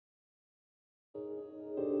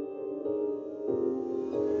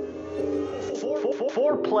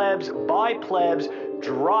For plebs, by plebs,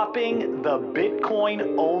 dropping the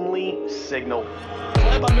Bitcoin only signal.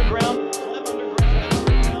 Pleb Underground.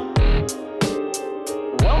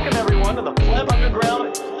 Welcome everyone to the Pleb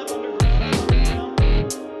Underground.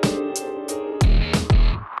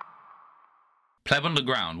 Pleb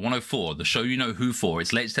Underground 104, the show you know who for.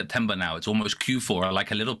 It's late September now. It's almost Q4. I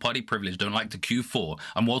like a little party privilege. Don't like to Q4.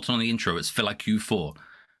 I'm Walton on the intro. It's Phil like Q4.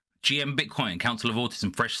 GM Bitcoin, Council of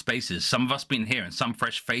Autism, fresh spaces. Some of us been here and some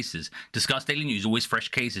fresh faces. Discuss daily news, always fresh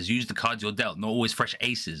cases. Use the cards you're dealt, not always fresh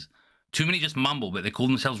aces. Too many just mumble, but they call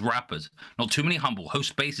themselves rappers. Not too many humble, host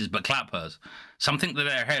spaces, but clappers. Some think that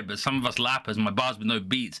they're ahead, but some of us lappers. My bars with no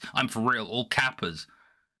beats. I'm for real, all cappers.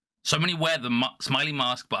 So many wear the smiley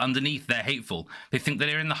mask, but underneath they're hateful. They think that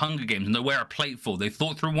they're in the Hunger Games and they wear a plateful. They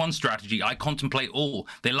thought through one strategy, I contemplate all.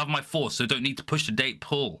 They love my force, so don't need to push the date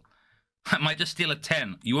pull. I might just steal a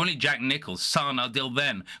 10. You only jack nickels. Son, I'll deal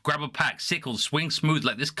then. Grab a pack, sickles, swing smooth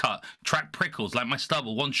like this cut. Track prickles like my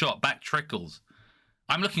stubble, one shot, back trickles.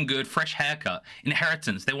 I'm looking good, fresh haircut.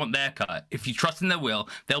 Inheritance, they want their cut. If you trust in their will,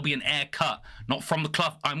 they'll be an air cut. Not from the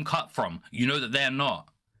cloth I'm cut from. You know that they're not.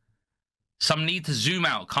 Some need to zoom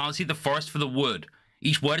out, can't see the forest for the wood.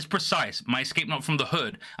 Each word is precise, my escape not from the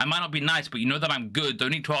hood. I might not be nice, but you know that I'm good.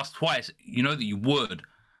 Don't need to ask twice, you know that you would.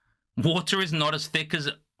 Water is not as thick as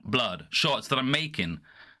blood. Shots that I'm making.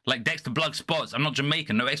 Like Dexter blood spots, I'm not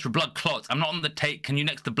Jamaican, no extra blood clots. I'm not on the take, can you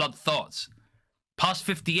next to blood thoughts? Past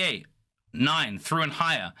 58, 9, through and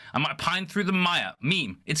higher. I might pine through the mire.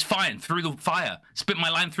 Meme, it's fine, through the fire. Spit my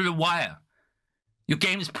line through the wire. Your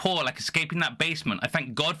game is poor, like escaping that basement. I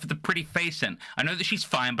thank God for the pretty face sent. I know that she's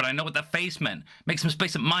fine, but I know what that face meant. Make some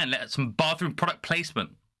space at mine, let some bathroom product placement.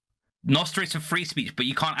 Nostra is for free speech, but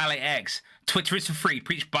you can't LAX. Twitter is for free,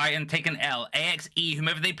 preach by and take an L. AXE,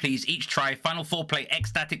 whomever they please, each try. Final foreplay,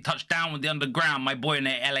 ecstatic touchdown with the underground, my boy in the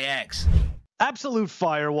LAX. Absolute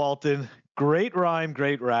fire, Walton. Great rhyme,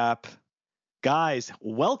 great rap. Guys,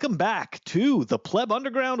 welcome back to the Pleb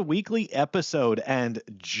Underground weekly episode, and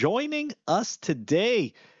joining us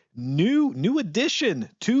today, new addition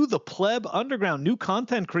to the Pleb Underground, new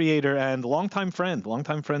content creator and longtime friend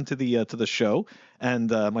to the show, and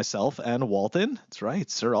myself and Walton. That's right,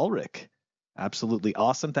 Sir Ulric. Absolutely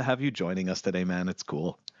awesome to have you joining us today, man. It's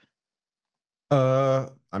cool. I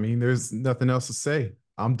mean, there's nothing else to say.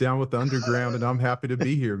 I'm down with the underground, and I'm happy to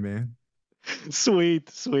be here, man.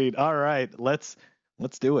 Sweet. All right, let's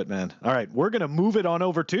do it, man. All right, we're gonna move it on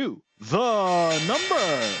over to the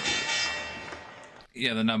numbers.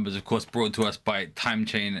 Yeah, the numbers, of course, brought to us by Time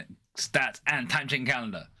Chain Stats and Time Chain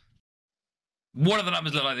Calendar. What do the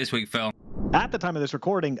numbers look like this week, Phil? At the time of this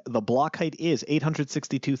recording, the block height is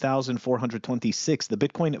 862,426. The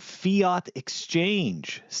Bitcoin fiat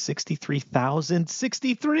exchange,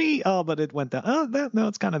 63,063. Oh, but it went down. Oh, no,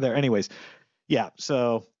 it's kind of there. Anyways, yeah,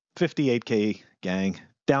 so 58K gang.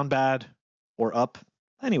 Down bad or up?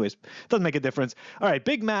 Anyways, doesn't make a difference. All right,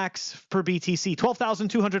 Big Max per BTC,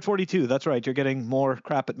 12,242. That's right, you're getting more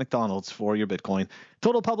crap at McDonald's for your Bitcoin.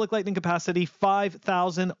 Total public Lightning capacity,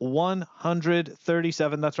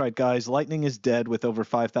 5,137. That's right, guys. Lightning is dead with over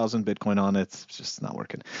 5,000 Bitcoin on it. It's just not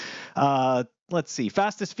working. Let's see.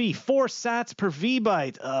 Fastest fee, 4 sats per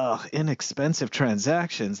VByte. Inexpensive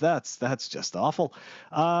transactions. That's just awful.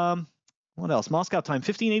 What else? Moscow time,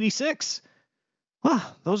 1586.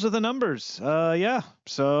 Those are the numbers. Yeah.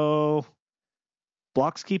 So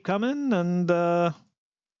blocks keep coming, and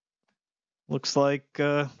looks like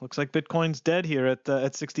Bitcoin's dead here at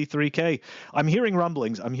 63K. I'm hearing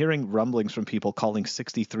rumblings from people calling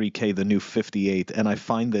 63K the new 58, and I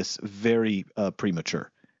find this very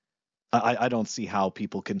premature. I don't see how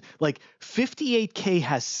people can, like, 58K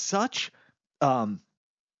has such I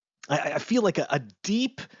feel like a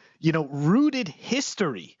deep, rooted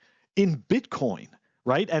history in Bitcoin,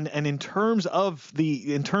 right? And in terms of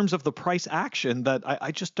the price action, that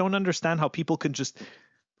I just don't understand how people can just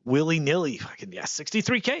willy-nilly fucking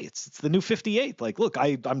 63K. It's the new 58. Like, look,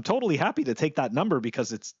 I'm totally happy to take that number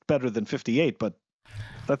because it's better than 58, but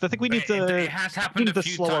I think we need to. It has happened a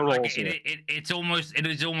few times. Like it is almost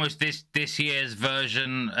this year's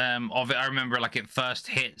version of it. I remember, like, it first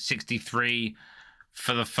hit 63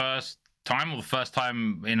 for the first time, or the first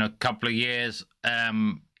time in a couple of years.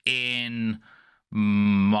 In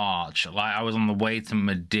March, like, I was on the way to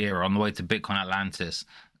Madeira, on the way to Bitcoin Atlantis,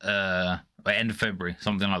 end of February,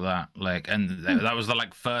 something like that. Like, and that was the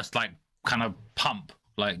first kind of pump,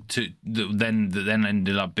 like, to then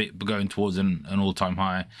ended up going towards an all-time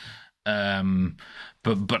high. But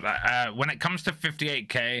when it comes to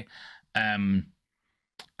 58K,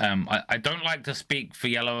 I don't like to speak for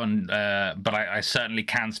Yellow, and but I certainly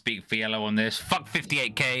can speak for Yellow on this. Fuck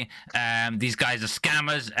 58K. These guys are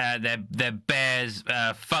scammers. They're bears.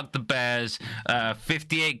 Fuck the bears.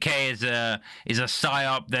 58K is a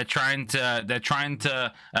psyop. They're trying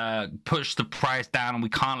to push the price down, and we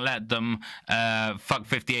can't let them. Fuck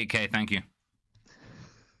 58K. Thank you.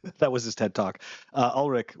 That was his TED talk.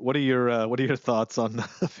 Ulric, what are your thoughts on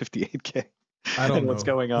 58K? I don't know what's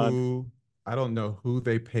going on. I don't know who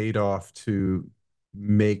they paid off to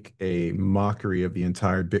make a mockery of the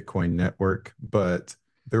entire Bitcoin network, but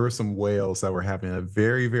there were some whales that were having a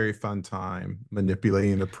very, very fun time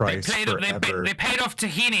manipulating the price forever. They paid off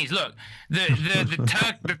tahinis. Look,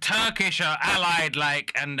 the Turkish are allied,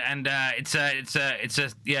 like, and it's a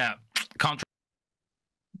yeah.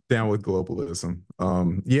 Down with globalism.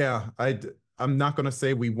 Yeah, I'm not going to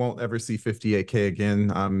say we won't ever see 58K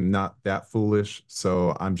again. I'm not that foolish.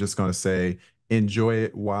 So I'm just going to say enjoy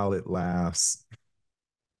it while it lasts.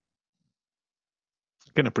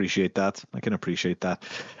 I can appreciate that.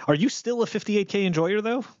 Are you still a 58K enjoyer,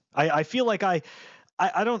 though? I feel like I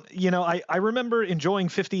don't, I remember enjoying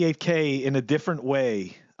 58K in a different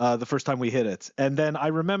way the first time we hit it. And then I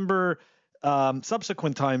remember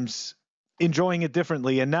subsequent times enjoying it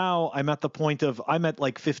differently, and now I'm at the point of I'm at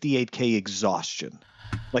like 58K exhaustion.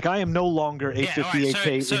 Like I am no longer a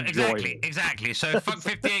 58K so enjoyer. Exactly. So fuck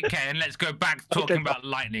 58K, and let's go back to talking about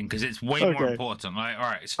Lightning because it's way more important. Like, all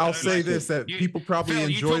right. So I'll say this: that people probably Phil,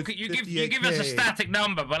 enjoy. You give us a static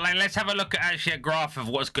number, but like let's have a look at actually a graph of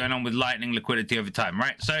what's going on with Lightning liquidity over time,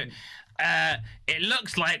 right? So it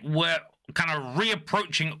looks like we're kind of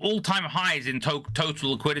reapproaching all-time highs in total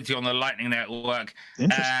liquidity on the Lightning network.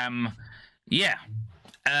 Interesting. Yeah.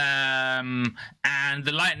 And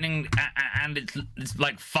the Lightning, and it's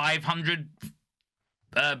like 500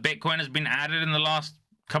 Bitcoin has been added in the last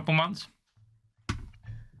couple months.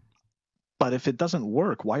 But if it doesn't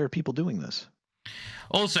work, why are people doing this?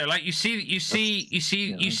 Also, like you see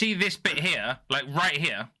this bit here, like right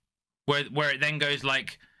here, where it then goes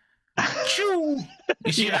like, choo.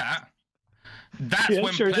 You see that? That's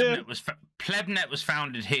when PlebNet was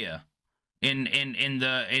founded here. In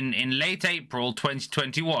late April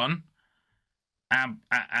 2021, and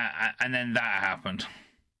then that happened.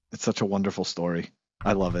 It's such a wonderful story.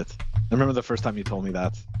 I love it. I remember the first time you told me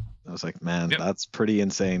that. I was like, man, that's pretty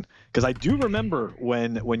insane. Because I do remember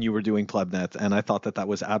when you were doing PlebNet, and I thought that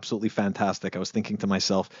was absolutely fantastic. I was thinking to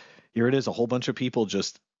myself, here it is, a whole bunch of people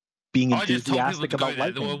just being enthusiastic about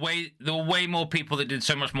Lightning. There were way more people that did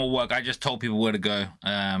so much more work. I just told people where to go.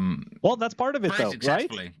 Well, that's part of it, though, right?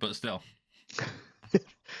 But still.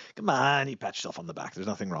 Come on, you pat yourself on the back. There's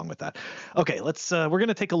nothing wrong with that. Okay, we're going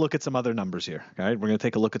to take a look at some other numbers here. All right, we're going to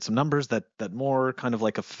take a look at some numbers that more kind of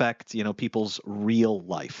like affect, people's real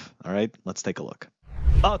life. All right, let's take a look.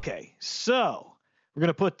 Okay, so we're going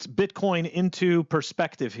to put Bitcoin into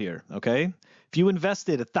perspective here. Okay, if you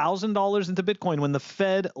invested $1,000 into Bitcoin when the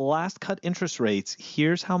Fed last cut interest rates,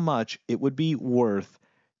 here's how much it would be worth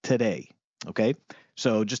today. Okay.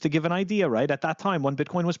 So just to give an idea, right, at that time, one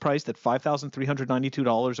Bitcoin was priced at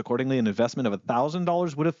 $5,392. Accordingly, an investment of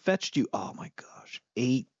 $1,000 would have fetched you, oh my gosh,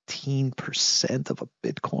 18% of a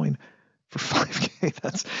Bitcoin for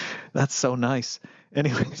 5K. That's so nice.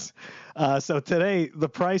 Anyways, so today, the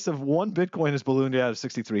price of one Bitcoin is ballooned out of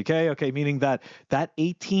 63K, okay, meaning that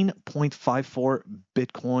 18.54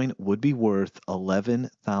 Bitcoin would be worth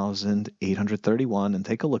 11,831. And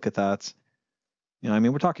take a look at that.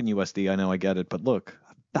 We're talking USD. I know, I get it, but look,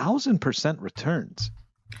 1,000% returns.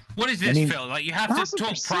 What is this, Phil? Like you have to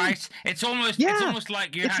talk price. It's almost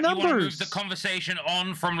like you want to move the conversation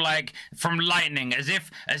on from Lightning, as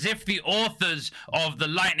if the authors of the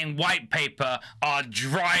Lightning white paper are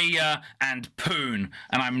Dreyer and Poon,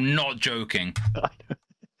 and I'm not joking.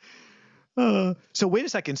 So wait a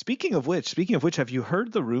second. Speaking of which, have you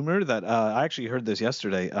heard the rumor that I actually heard this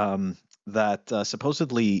yesterday? That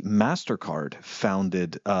supposedly MasterCard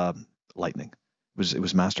founded Lightning. It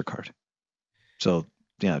was MasterCard. So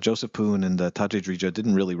yeah, Joseph Poon and Tajay Drija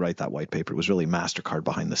didn't really write that white paper. It was really MasterCard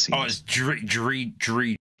behind the scenes. Oh, it's Tajay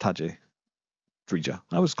Drija.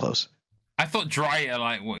 I was close. I thought Dreyer,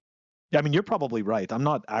 like what? Yeah, I mean, you're probably right. I'm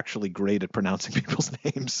not actually great at pronouncing people's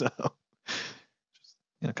names, so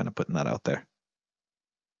just kind of putting that out there.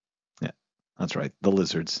 Yeah, that's right. The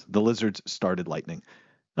lizards started Lightning.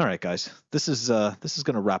 All right, guys, this is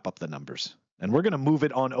going to wrap up the numbers, and we're going to move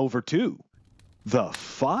it on over to the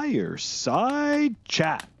Fireside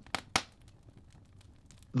chat.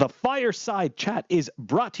 The Fireside Chat is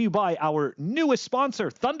brought to you by our newest sponsor,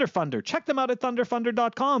 ThunderFunder. Check them out at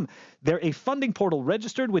thunderfunder.com. They're a funding portal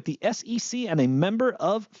registered with the SEC and a member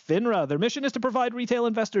of FINRA. Their mission is to provide retail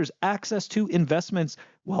investors access to investments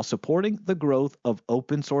while supporting the growth of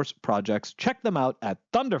open source projects. Check them out at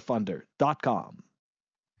thunderfunder.com.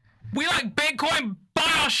 We like Bitcoin, buy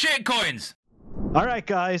our shitcoins! All right,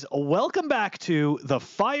 guys, welcome back to the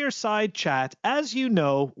Fireside Chat. As you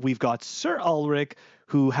know, we've got Sir Ulric,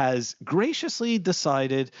 who has graciously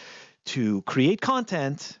decided to create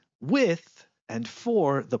content with and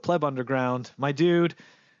for the Pleb Underground. My dude,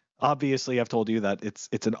 obviously I've told you that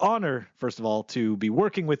it's an honor, first of all, to be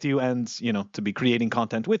working with you and, you know, to be creating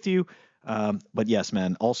content with you. But yes,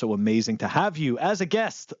 man, also amazing to have you as a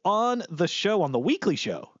guest on the show, on the weekly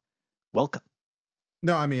show. Welcome.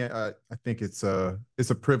 No, I mean, I think it's a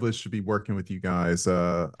privilege to be working with you guys.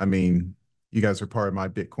 I mean, you guys are part of my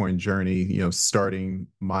Bitcoin journey, you know, starting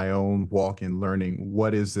my own walk and learning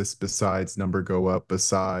what is this besides number go up,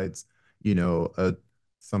 besides, you know,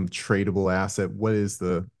 some tradable asset. What is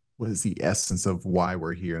the essence of why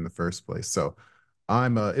we're here in the first place? So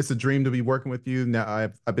it's a dream to be working with you.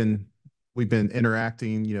 Now we've been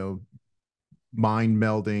interacting, you know, mind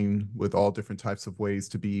melding with all different types of ways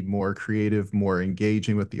to be more creative, more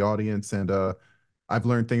engaging with the audience. And I've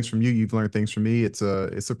learned things from you. You've learned things from me. It's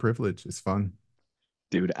a privilege. It's fun.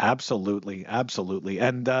 Dude, absolutely. Absolutely.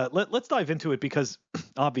 And let's dive into it because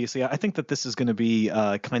obviously I think that this is going to be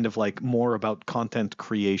kind of like more about content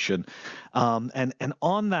creation. And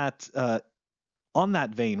on that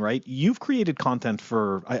vein, right, you've created content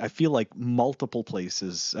for, I feel like multiple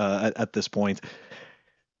places at this point.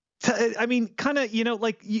 I mean, kind of, you know,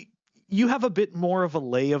 like you have a bit more of a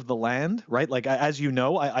lay of the land, right? Like, as you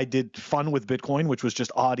know, I did Fun with Bitcoin, which was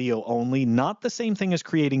just audio only, not the same thing as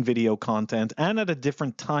creating video content, and at a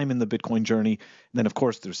different time in the Bitcoin journey. And then, of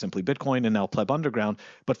course, there's Simply Bitcoin and now Pleb Underground.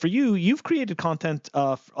 But for you, you've created content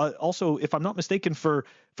also, if I'm not mistaken, for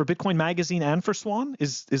Bitcoin Magazine and for Swan.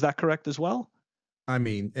 Is that correct as well? I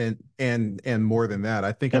mean, and more than that,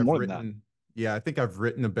 I think I've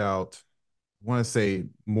written about, I want to say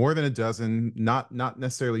more than a dozen, not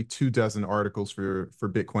necessarily 24 articles for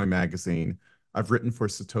Bitcoin Magazine. I've written for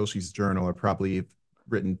Satoshi's Journal. I've probably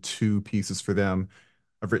written 2 pieces for them.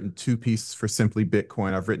 I've written 2 pieces for Simply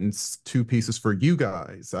Bitcoin. I've written 2 pieces for you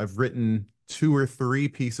guys. I've written 2 or 3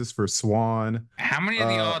 pieces for Swan. How many of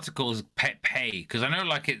the articles pay? Because I know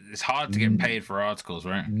like it's hard to get paid for articles,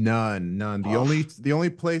 right? None. The only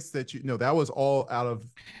place that that was all out of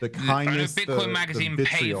the kindness. I know Bitcoin Magazine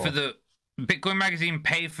paid for the Bitcoin Magazine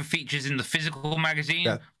pay for features in the physical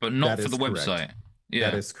magazine, but not for the website. Yeah,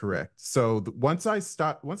 that is correct. So once I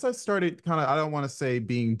started kind of, I don't want to say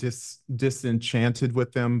being disenchanted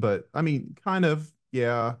with them, but I mean, kind of,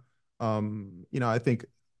 yeah. You know, I think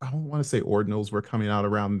I don't want to say ordinals were coming out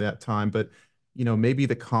around that time, but you know, maybe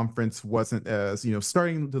the conference wasn't as, you know,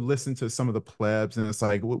 starting to listen to some of the plebs, and it's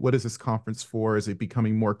like, what is this conference for? Is it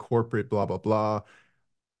becoming more corporate? Blah blah blah.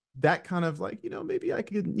 That kind of like, you know, maybe I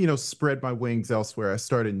could, you know, spread my wings elsewhere. I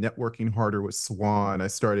started networking harder with Swan. I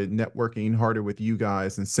started networking harder with you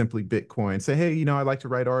guys and Simply Bitcoin. Say, hey, you know, I like to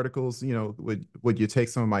write articles. You know, would you take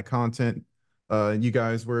some of my content? And you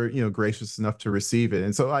guys were, you know, gracious enough to receive it.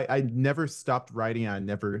 And so I never stopped writing. I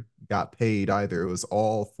never got paid either. It was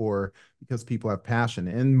all because people have passion.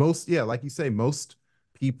 And most, yeah, like you say, most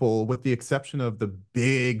people, with the exception of the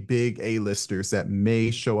big A-listers that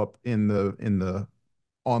may show up in the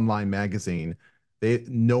online magazine,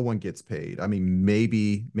 no one gets paid. I mean,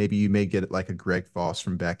 maybe you may get it like a Greg Foss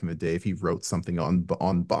from back in the day. If he wrote something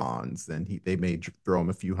on bonds, then they may throw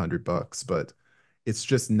him a few $100, but it's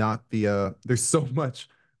just not there's so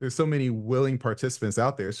many willing participants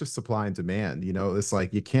out there. It's just supply and demand. You know, it's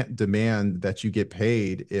like you can't demand that you get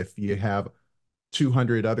paid if you have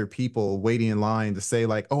 200 other people waiting in line to say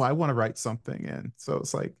like, oh, I want to write something. And so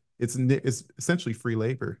it's like it's essentially free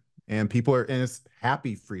labor. And it's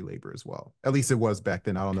happy free labor as well. At least it was back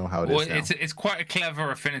then. I don't know how it is now. It's quite a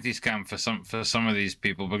clever affinity scam for some of these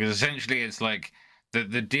people, because essentially it's like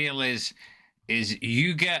the deal is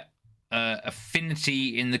you get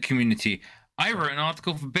affinity in the community. I wrote an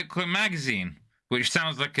article for Bitcoin Magazine, which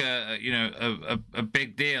sounds like a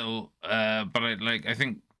big deal, but I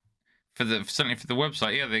think certainly for the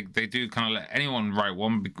website, yeah, they do kind of let anyone write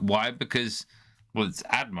one. Why? Because, well, it's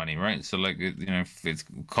ad money, right? So like, you know, if it's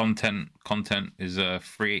content is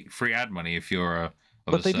free ad money if you're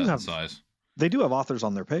of a certain size. They do have authors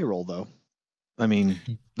on their payroll though, I mean,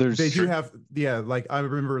 there's they do have, yeah, like I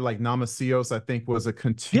remember like Namasios, I think, was a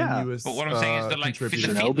continuous but what I'm saying is that like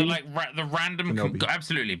the random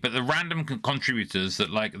absolutely, but the random contributors that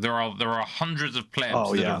like there are hundreds of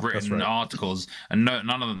plebs that have written articles, and none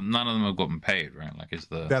of them have gotten paid, right? Like it's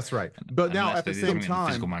the that's right. But now at the same time,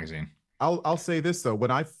 physical magazine. I'll say this though, when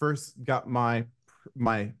I first got my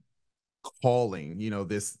calling, you know,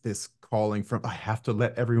 this calling from I have to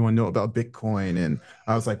let everyone know about Bitcoin, and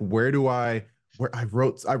I was like, where I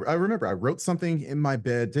remember I wrote something in my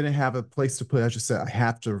bed, didn't have a place to put it. I just said I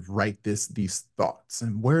have to write these thoughts,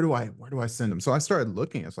 and where do I send them? So I started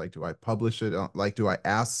looking. It's like, do I publish it? Like, do I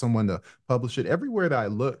ask someone to publish it? Everywhere that I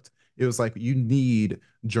looked, it was like, you need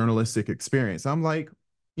journalistic experience. I'm like,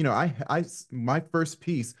 you know, my first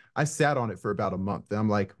piece, I sat on it for about a month. And I'm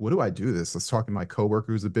like, what do I do this? Let's talk to my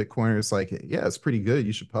coworker who's a Bitcoiner. It's like, yeah, it's pretty good.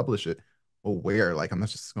 You should publish it. Well, where? Like, I'm not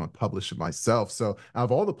just going to publish it myself. So out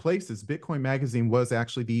of all the places, Bitcoin Magazine was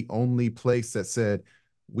actually the only place that said,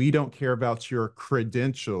 we don't care about your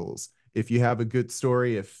credentials. If you have a good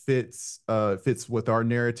story, it fits with our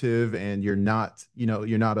narrative, and you're not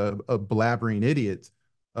a blabbering idiot,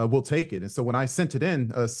 we'll take it. And so when I sent it in,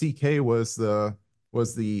 CK was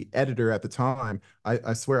the editor at the time.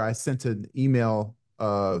 I swear I sent an email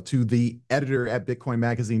to the editor at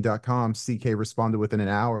bitcoinmagazine.com. CK responded within an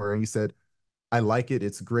hour, and he said, I like it.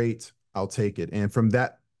 It's great. I'll take it. And from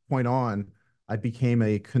that point on, I became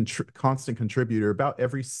a constant contributor. About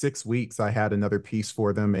every 6 weeks, I had another piece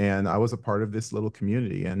for them, and I was a part of this little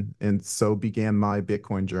community. And so began my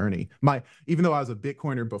Bitcoin journey. Even though I was a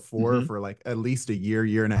Bitcoiner before for like at least a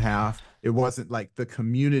year and a half, it wasn't like the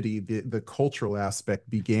community, the cultural aspect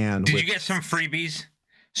began. Did you get some freebies?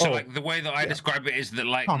 So like the way that I describe it is that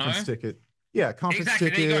like conference ticket. Yeah, conference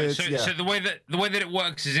tickets. So the way that it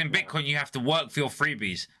works is in Bitcoin you have to work for your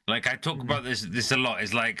freebies. Like I talk about this a lot.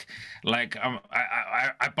 Is like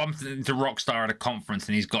I bumped into Rockstar at a conference,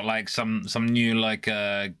 and he's got like some new like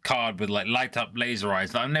card with like light up laser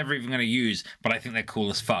eyes that I'm never even gonna use, but I think they're cool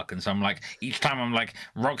as fuck. And so I'm like, each time I'm like,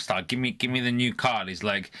 Rockstar, give me the new card. He's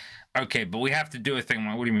like, okay, but we have to do a thing. I'm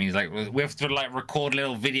like, what do you mean? He's like, we have to like record a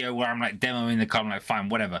little video where I'm like demoing the card. I'm like, fine,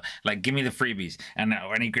 whatever. Like, give me the freebies. And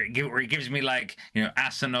he gives me like, you know,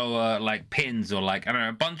 Asanoa like pins or like, I don't know,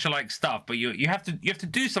 a bunch of like stuff. But you have to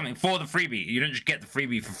do something for the freebie. You don't just get the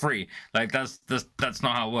freebie for free. Like that's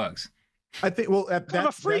not how it works. I think. Well, what kind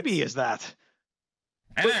of freebie is that?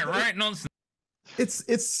 I know, right? Nonsense.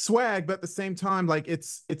 It's swag, but at the same time, like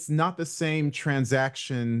it's not the same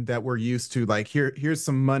transaction that we're used to. Like here's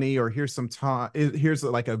some money, or here's some time, here's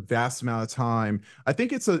like a vast amount of time. I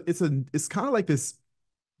think it's kind of like this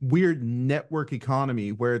weird network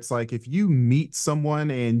economy where it's like, if you meet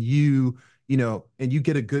someone and you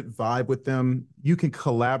get a good vibe with them, you can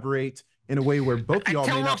collaborate in a way where both of y'all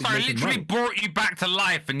may not be making money. I literally brought you back to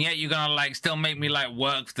life, and yet you're gonna like still make me like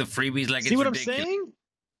work for the freebies. Like, see what I'm saying?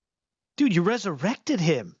 Dude, you resurrected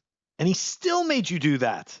him, and he still made you do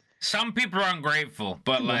that. Some people are ungrateful,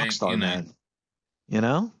 but like, Rockstar, man. You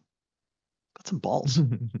know? Got some balls.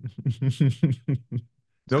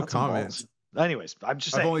 No comment. Anyways, I'm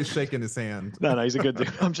just saying. I've only shaken his hand. No, he's a good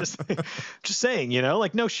dude. I'm just saying, you know,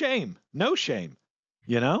 like no shame. No shame.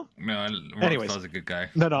 You know? No, Rockstar's a good guy.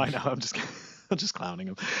 No, I know. I'm just clowning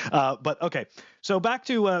him. But okay. So back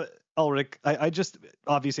to Ulric, I just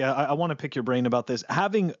obviously I want to pick your brain about this.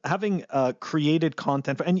 Having created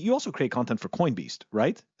content and you also create content for Coinbeast,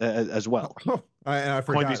 right? As well. I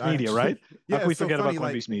forgot. Coinbeast Media, right? Yeah, how can we forget about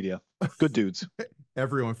Coinbeast Media? Good dudes.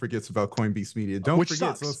 Everyone forgets about Coinbeast Media. Which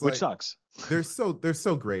sucks. They're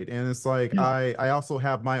so great, and it's like I also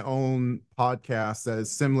have my own podcast that is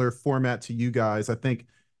similar format to you guys. I think.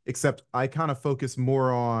 Except I kind of focus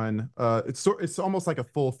more on it's almost like a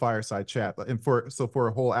full fireside chat, and for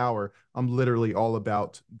a whole hour I'm literally all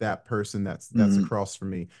about that person that's across from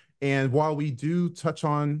me. And while we do touch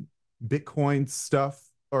on Bitcoin stuff,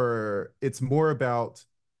 or it's more about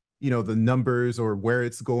the numbers or where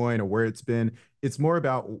it's going or where it's been, it's more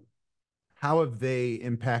about how have they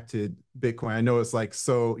impacted Bitcoin. I know it's like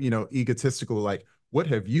so egotistical, like, what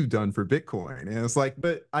have you done for Bitcoin? And it's like,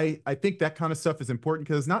 but I think that kind of stuff is important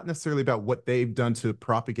because it's not necessarily about what they've done to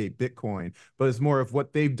propagate Bitcoin, but it's more of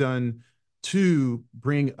what they've done to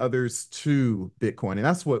bring others to Bitcoin. And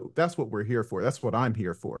that's what we're here for. That's what I'm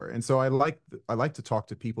here for. And so I like to talk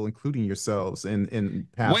to people, including yourselves in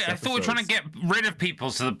past Wait, I thought we were trying to get rid of people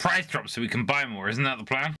so the price drops so we can buy more. Isn't that the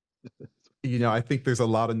plan? I think there's a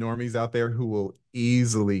lot of normies out there who will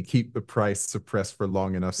easily keep the price suppressed for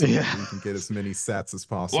long enough so that we can get as many sats as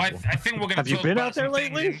possible. Well, I think we're going to talk about some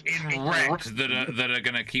things in REKT that are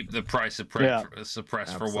going to keep the price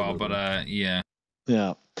suppressed for a while. But yeah.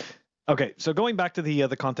 Okay, so going back to the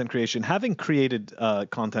content creation, having created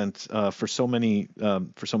content for so many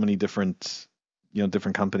different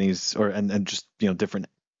different companies and just different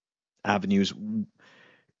avenues,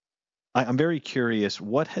 I'm very curious.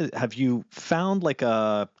 What have you found like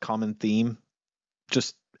a common theme?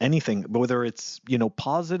 Just anything, whether it's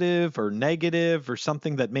positive or negative or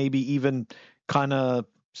something that maybe even kind of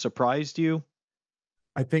surprised you.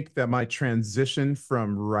 I think that my transition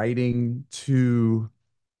from writing to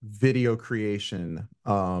video creation,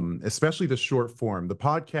 especially the short form, the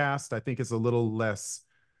podcast, I think is a little less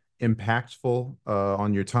impactful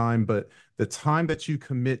on your time, but the time that you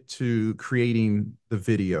commit to creating the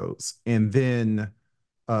videos and then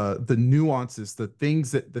the nuances, the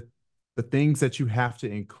things that you have to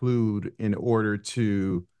include in order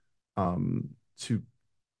to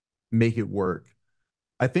make it work.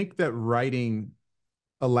 I think that writing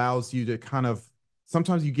allows you to kind of,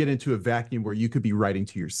 sometimes you get into a vacuum where you could be writing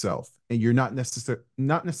to yourself and you're not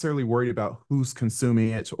necessarily worried about who's consuming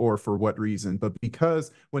it or for what reason. But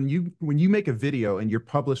because when you make a video and you're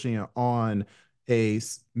publishing it on a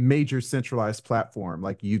major centralized platform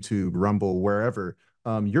like YouTube, Rumble, wherever,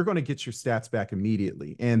 you're going to get your stats back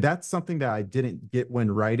immediately. And that's something that I didn't get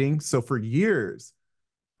when writing. So for years,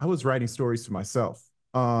 I was writing stories to myself.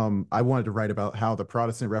 I wanted to write about how the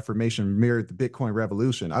Protestant Reformation mirrored the Bitcoin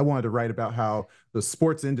revolution. I wanted to write about how the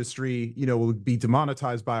sports industry, would be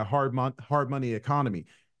demonetized by a hard money economy.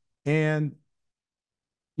 And,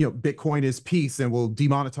 Bitcoin is peace and will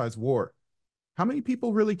demonetize war. How many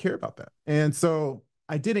people really care about that? And so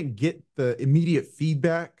I didn't get the immediate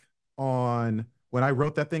feedback on when I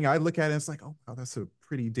wrote that thing. I look at it and it's like, oh, wow, that's a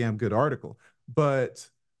pretty damn good article. But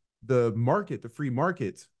the market, the free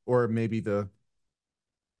market, or maybe the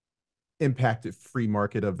impacted free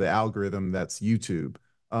market of the algorithm that's YouTube,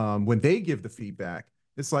 when they give the feedback,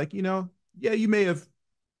 it's like, yeah, you may have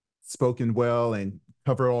spoken well and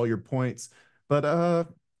cover all your points, but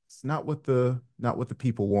it's not what the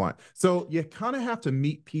people want. So you kind of have to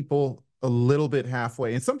meet people a little bit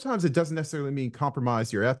halfway. And sometimes it doesn't necessarily mean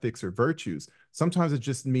compromise your ethics or virtues. Sometimes it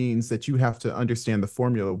just means that you have to understand the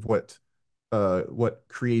formula of what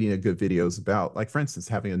creating a good video is about. Like, for instance,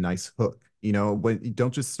 having a nice hook. When you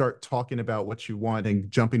don't just start talking about what you want and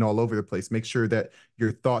jumping all over the place. Make sure that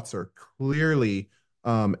your thoughts are clearly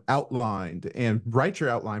outlined, and write your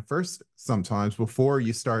outline first sometimes before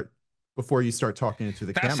you start talking into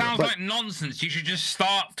the camera. That sounds like nonsense. You should just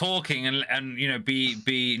start talking and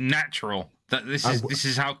be natural. That this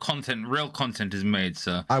is how real content is made,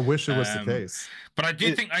 sir. I wish it was the case. But I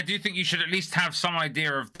do think you should at least have some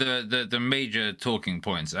idea of the major talking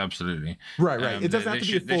points. Absolutely. Right. It doesn't have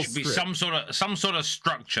to be a full there should be script. some sort of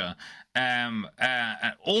structure,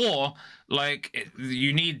 or like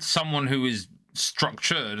you need someone who is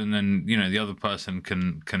structured, and then the other person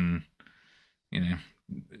can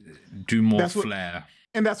do more flair.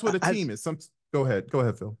 And that's what a team is. Go ahead,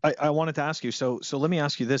 Phil. I wanted to ask you, so let me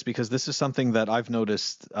ask you this, because this is something that I've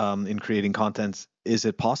noticed in creating content. Is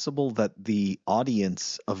it possible that the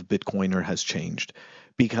audience of Bitcoiner has changed?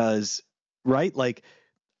 Because, right, like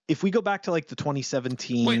if we go back to like the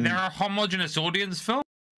 2017... Wait, there are a homogenous audience, Phil?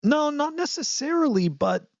 No, not necessarily,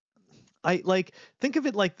 but I think of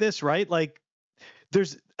it like this, right? Like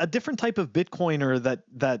there's a different type of Bitcoiner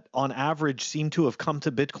that on average seem to have come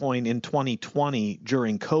to Bitcoin in 2020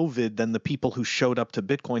 during COVID than the people who showed up to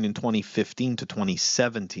Bitcoin in 2015 to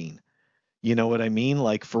 2017. You know what I mean?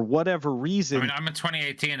 Like, for whatever reason. I mean, I'm a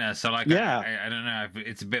 2018er, so like, yeah, I don't know.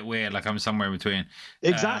 It's a bit weird. Like, I'm somewhere in between.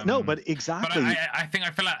 Exactly. No, but exactly. But I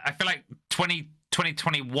feel like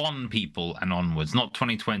 2021 people and onwards, not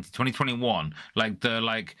 2020, 2021, like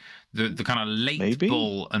the kind of late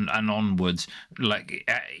bull and onwards, like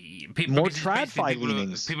people, more tradfi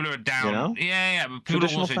leanings. People who are down, yeah, but people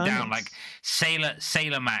are also down, like Sailor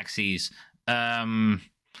maxis,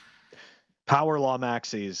 Power Law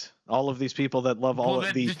maxis, all of these people that love all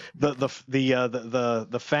of the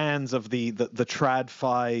fans of the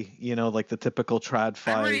tradfi, like the typical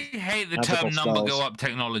tradfi. I really hate the term number go up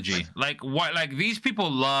technology. Like, what? Like, these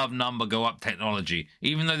people love number go up technology,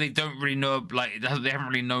 even though they don't really know. Like, they haven't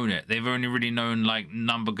really known it. They've only really known like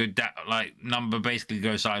number go down, like number basically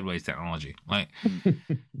go sideways technology. Like, and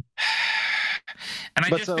I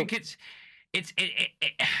just think it's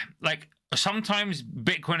like. Sometimes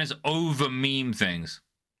Bitcoiners over meme things.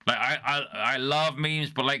 Like I love memes,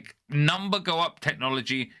 but like number go up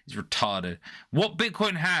technology is retarded. What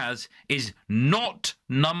Bitcoin has is not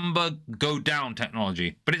number go down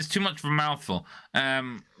technology, but it's too much of a mouthful.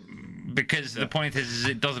 Because the point is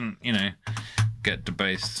it doesn't, get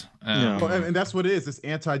debased. Well, and that's what it is. It's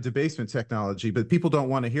anti-debasement technology, but people don't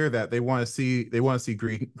want to hear that. They want to see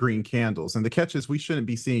green candles. And the catch is we shouldn't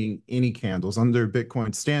be seeing any candles under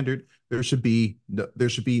Bitcoin standard. There should be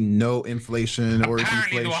no inflation or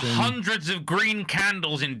apparently deflation. There were hundreds of green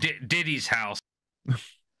candles in Diddy's house.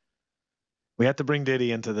 We had to bring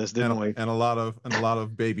Diddy into this, didn't we? And a lot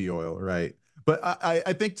of baby oil, right? But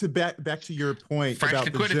I think to back to your point Fresh about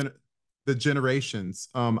liquidity. the generations.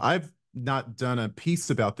 I've not done a piece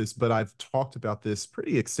about this, but I've talked about this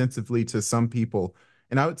pretty extensively to some people.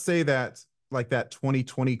 And I would say that like that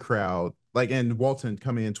 2020 crowd, like and Walton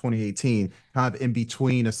coming in 2018, kind of in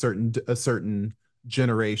between a certain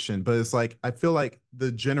generation. But it's like I feel like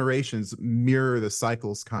the generations mirror the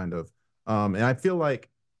cycles kind of. And I feel like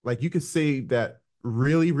you could say that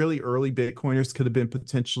really, really early Bitcoiners could have been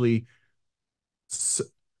potentially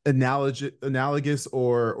analogous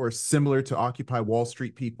or similar to Occupy Wall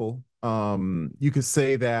Street people. You could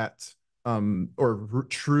say that or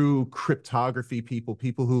true cryptography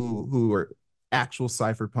people who are actual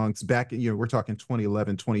cypherpunks back, we're talking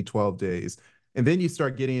 2011, 2012 days. And then you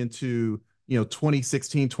start getting into,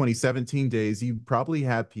 2016, 2017 days, you probably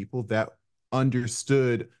had people that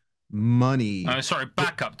understood money. Sorry,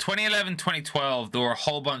 back up. 2011, 2012, there were a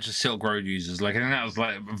whole bunch of Silk Road users. Like, I think that was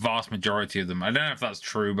like a vast majority of them. I don't know if that's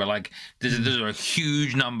true, but like, these are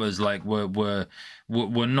huge numbers. Like, were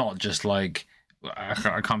not just like.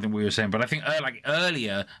 I can't think what you were saying, but I think like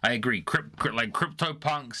earlier, I agree. Like crypto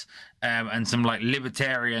punks and some like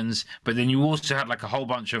libertarians, but then you also had like a whole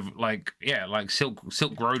bunch of like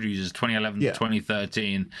Silk Road users, 2011,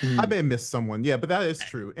 2013. I may have missed someone, but that is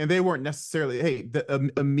true, and they weren't necessarily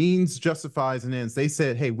a means justifies an ends. They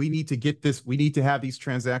said, hey, we need to get this, we need to have these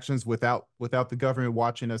transactions without the government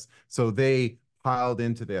watching us, so they piled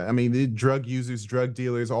into that. I mean, the drug users, drug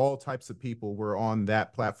dealers, all types of people were on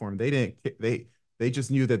that platform. They just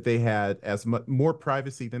knew that they had as much more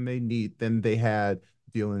privacy than they had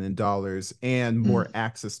dealing in dollars and more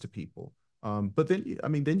access to people. But then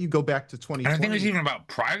you go back to 2020. I don't think it was even about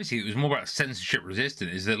privacy. It was more about censorship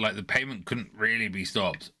resistant. Is that like the payment couldn't really be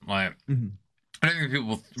stopped? Like, I don't think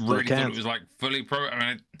people really thought it was like fully pro. I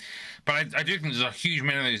mean, but I do think there's a huge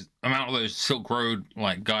amount of those Silk Road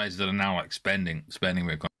like guys that are now like spending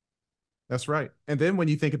Bitcoin. That's right. And then when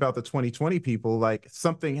you think about the 2020 people, like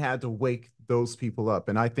something had to wake those people up.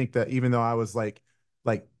 And I think that even though I was like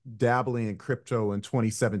dabbling in crypto in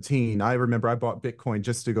 2017, I remember I bought Bitcoin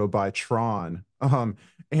just to go buy Tron. And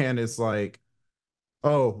it's like,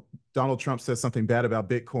 oh, Donald Trump says something bad about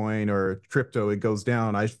Bitcoin or crypto, it goes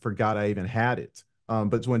down. I forgot I even had it.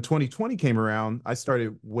 But when 2020 came around, I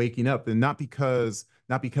started waking up, and not because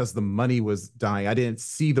the money was dying. I didn't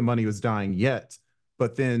see the money was dying yet.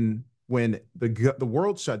 But then when the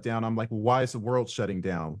world shut down, I'm like, well, why is the world shutting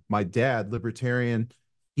down? My dad, libertarian,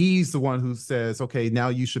 he's the one who says, okay, now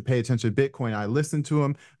you should pay attention to Bitcoin. I listened to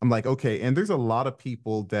him. I'm like, okay. And there's a lot of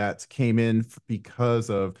people that came in because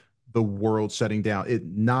of the world shutting down. It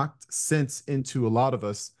knocked sense into a lot of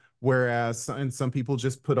us, whereas some people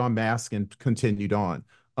just put on masks and continued on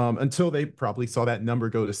until they probably saw that number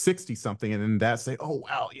go to 60 something. And then that say, oh,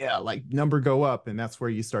 wow, yeah, like number go up. And that's where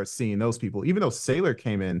you start seeing those people. Even though Saylor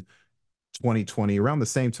came in 2020 around the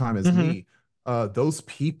same time as me, those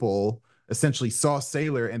people essentially saw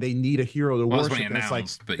Saylor and they need a hero to worship. And it's like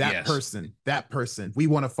that person, we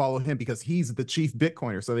want to follow him because he's the chief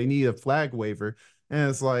Bitcoiner. So they need a flag waver. And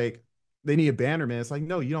it's like, they need a bannerman. It's like,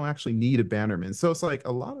 no, you don't actually need a bannerman. So it's like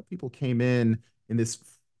a lot of people came in this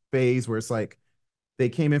phase where it's like they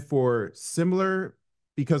came in for similar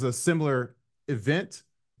because of similar event,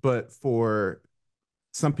 but for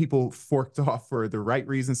some people forked off for the right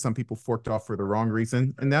reason. Some people forked off for the wrong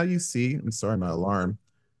reason. And now you see, I'm sorry, my alarm.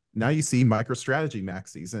 Now you see MicroStrategy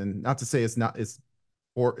maxis. And not to say it's not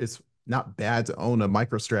bad to own a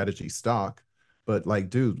MicroStrategy stock. But like,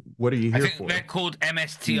 dude, what are you here for? I think they're called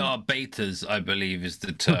MSTR betas, I believe is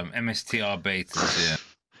the term. MSTR betas, yeah.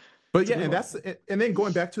 But yeah, and then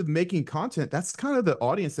going back to making content, that's kind of the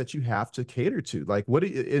audience that you have to cater to. Like,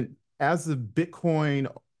 as the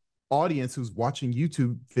Bitcoin audience who's watching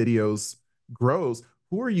YouTube videos grows,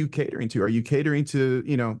 who are you catering to? Are you catering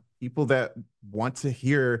to, people that want to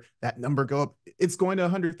hear that number go up? It's going to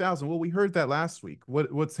 100,000. Well, we heard that last week.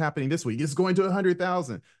 What's happening this week? It's going to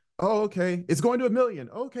 100,000. Oh, okay. It's going to 1 million.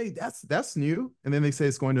 Okay, that's new. And then they say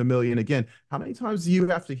it's going to 1 million again. How many times do you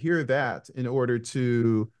have to hear that in order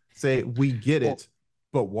to say we get it,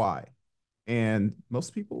 but why? And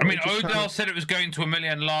most people. I mean, Odell said it was going to 1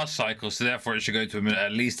 million last cycle, so therefore it should go to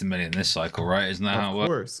at least 1 million this cycle, right? Isn't that how it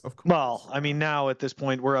works? Of course. Well, I mean, now at this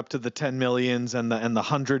point we're up to the 10 millions and the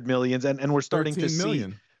 100 millions, and we're starting to see.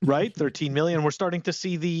 right? 13 million. We're starting to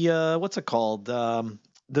see the what's it called?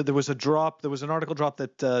 There was a drop. There was an article drop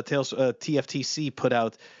that TFTC put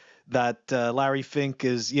out that Larry Fink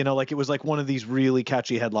is, like it was like one of these really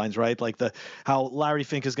catchy headlines, right? Like how Larry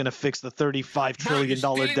Fink is going to fix the $35 trillion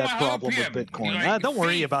debt problem with Bitcoin. Don't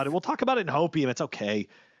worry about it. We'll talk about it in Hopium. It's okay.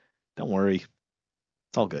 Don't worry.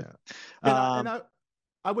 It's all good. Yeah.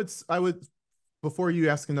 I would, before you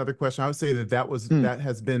ask another question, I would say that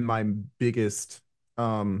has been my biggest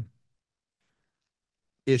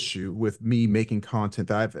issue with me making content,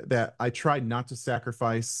 that I tried not to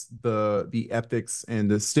sacrifice the ethics and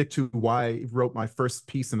to stick to why I wrote my first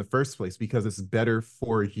piece in the first place, because it's better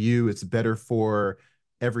for you, it's better for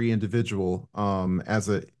every individual, as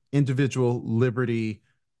an individual liberty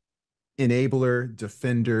enabler,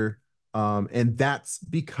 defender, and that's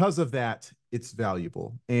because of that it's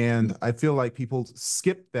valuable. And I feel like people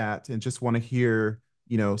skip that and just want to hear,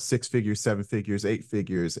 6 figures, 7 figures, 8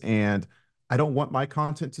 figures, and I don't want my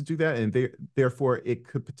content to do that, and therefore it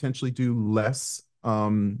could potentially do less,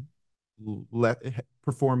 perform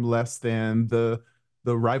less than the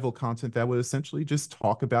rival content that would essentially just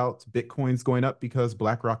talk about Bitcoin's going up because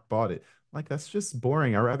BlackRock bought it. Like, that's just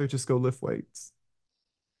boring. I'd rather just go lift weights.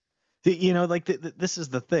 This is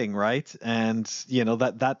the thing, right? And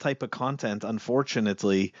that type of content,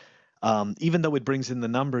 unfortunately, even though it brings in the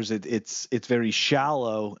numbers, it's very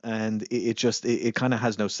shallow, and it kind of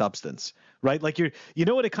has no substance, right? Like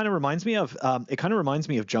what it kind of reminds me of? It kind of reminds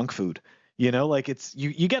me of junk food. Like it's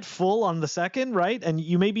you get full on the second, right? And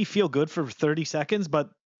you maybe feel good for 30 seconds, but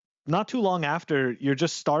not too long after, you're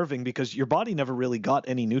just starving because your body never really got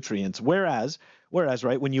any nutrients. Whereas,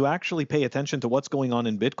 right, when you actually pay attention to what's going on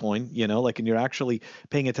in Bitcoin, and you're actually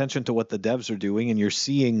paying attention to what the devs are doing, and you're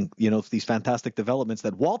seeing, these fantastic developments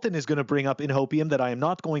that Walton is going to bring up in Hopium that I am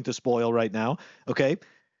not going to spoil right now. Okay,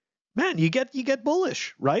 man, you get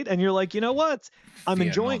bullish, right? And you're like, you know what? I'm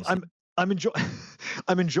enjoying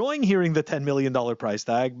hearing the $10 million price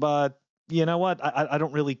tag, but you know what? I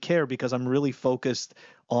don't really care, because I'm really focused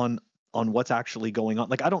on what's actually going on.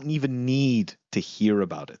 Like, I don't even need to hear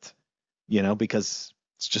about it, because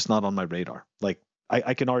it's just not on my radar. Like,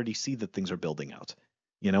 I can already see that things are building out,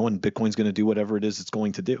 and Bitcoin's going to do whatever it is it's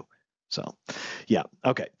going to do. So, yeah.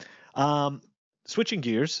 Okay. Switching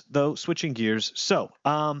gears. So,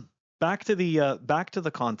 back to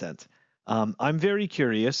the content. I'm very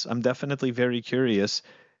curious. I'm definitely very curious.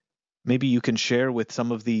 Maybe you can share with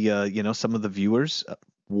some of the viewers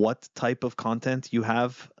what type of content you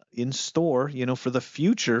have in store, for the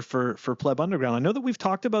future for Pleb Underground. I know that we've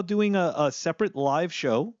talked about doing a separate live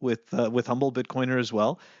show with Humble Bitcoiner as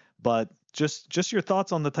well, but just your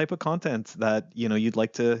thoughts on the type of content that you'd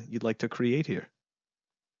like to create here.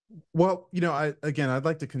 Well, I'd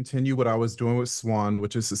like to continue what I was doing with Swan,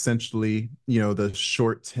 which is essentially, the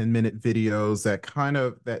short 10-minute videos that kind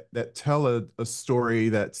of that tell a story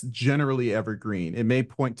that's generally evergreen. It may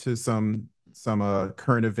point to some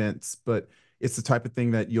current events, but it's the type of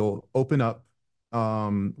thing that you'll open up,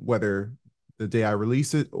 whether the day I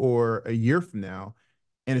release it or a year from now,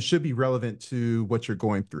 and it should be relevant to what you're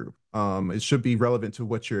going through. It should be relevant to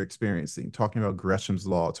what you're experiencing. Talking about Gresham's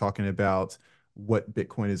law, talking about what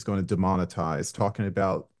Bitcoin is going to demonetize, talking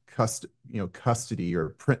about custody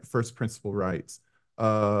or first principle rights.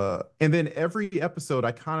 And then every episode,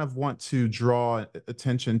 I kind of want to draw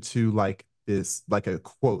attention to like a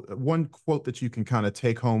quote, one quote that you can kind of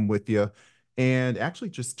take home with you and actually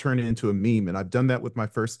just turn it into a meme. And I've done that with my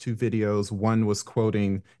first 2 videos. One was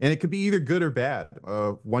quoting, and it could be either good or bad.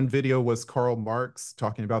 One video was Karl Marx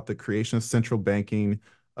talking about the creation of central banking,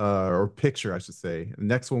 or picture, I should say. The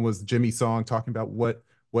next one was Jimmy Song talking about what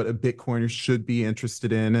a Bitcoiner should be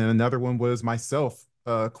interested in. And another one was myself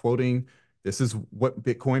quoting, "This is what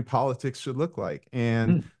Bitcoin politics should look like."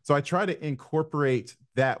 And so I try to incorporate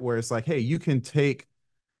that, where it's like, hey, you can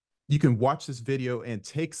watch this video and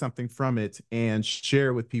take something from it and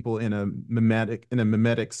share with people in a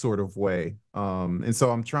mimetic sort of way. And so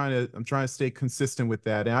I'm trying to stay consistent with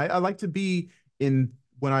that. And I like to be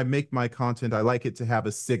when I make my content, I like it to have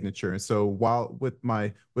a signature. And so while with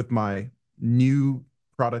my new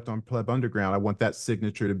product on Pleb Underground, I want that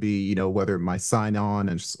signature to be, whether my sign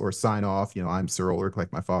on or sign off, I'm Sir Ulric,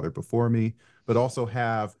 like my father before me, but also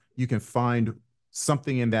you can find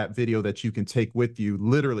something in that video that you can take with you,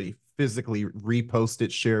 literally physically repost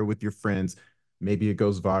it, share with your friends. Maybe it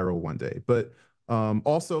goes viral one day, but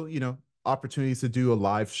also, opportunities to do a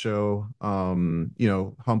live show.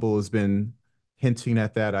 Humble has been hinting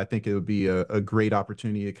at that. I think it would be a great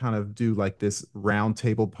opportunity to kind of do like this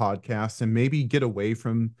roundtable podcast and maybe get away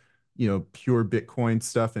from pure Bitcoin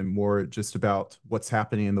stuff and more just about what's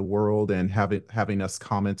happening in the world and having us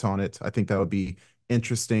comment on it. I think that would be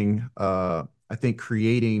interesting. I think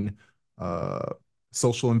creating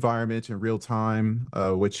social environment in real time,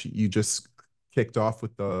 which you just kicked off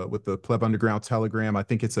with the Pleb Underground Telegram. I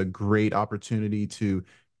think it's a great opportunity to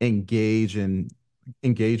engage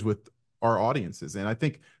with our audiences. And I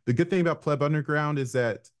think the good thing about Pleb Underground is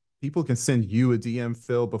that people can send you a DM,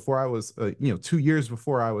 Phil. Before I was, 2 years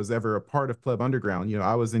before I was ever a part of Pleb Underground,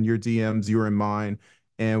 I was in your DMs, you were in mine,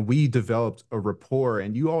 and we developed a rapport.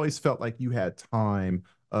 And you always felt like you had time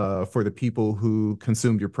for the people who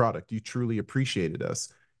consumed your product. You truly appreciated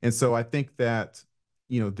us. And so I think that,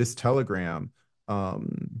 this Telegram,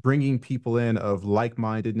 bringing people in of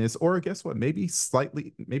like-mindedness, or guess what, maybe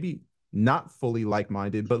not fully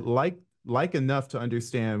like-minded, but like enough to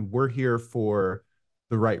understand we're here for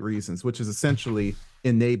the right reasons, which is essentially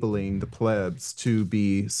enabling the plebs to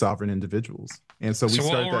be sovereign individuals. And so we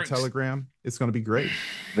started that Telegram. It's going to be great.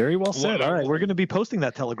 Very well said. All right, we're going to be posting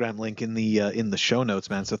that Telegram link in the show notes,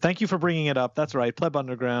 man. So thank you for bringing it up. That's right. Pleb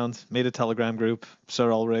Underground made a Telegram group. Sir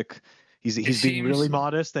Ulric, he's being really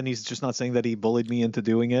modest, and he's just not saying that he bullied me into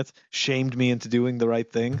doing it, shamed me into doing the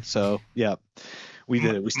right thing. So yeah. We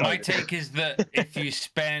did it. We started. My take is that if you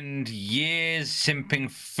spend years simping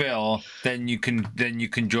Phil, then you can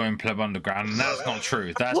join Pleb Underground, and that's not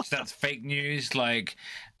true. That's fake news. Like,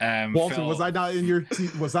 Walter, Phil, was I not in your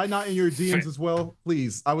DMs as well?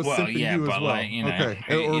 Please, I was simping you as well. Like, okay,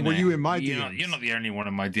 or were you in my DMs? You're not the only one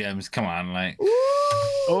in my DMs. Come on, like. Ooh.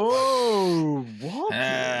 Oh,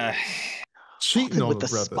 Walter. Cheating on with the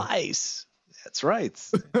brother. Spice. That's right.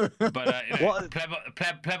 But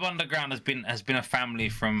Pleb Underground has been a family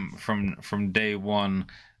from day one.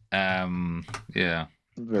 Yeah.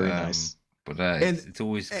 Very nice. But it's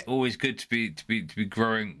always good to be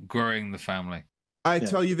growing the family. I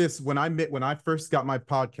tell you this, when I first got my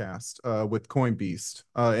podcast with CoinBeast,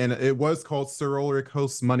 and it was called Sir Ulric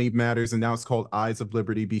Hosts Money Matters, and now it's called Eyes of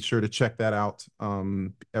Liberty. Be sure to check that out,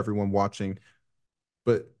 everyone watching.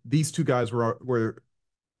 But these two guys were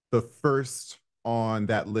the first on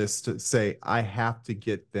that list to say, I have to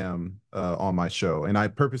get them on my show. And I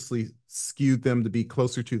purposely skewed them to be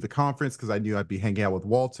closer to the conference because I knew I'd be hanging out with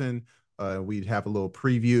Walton. We'd have a little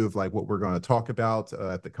preview of like what we're going to talk about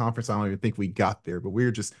at the conference. I don't even think we got there, but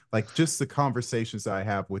we're just the conversations that I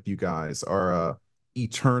have with you guys are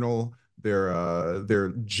eternal. They're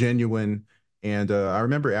genuine. And I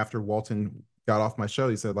remember after Walton got off my show,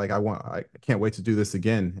 he said, like, I can't wait to do this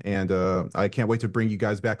again. And I can't wait to bring you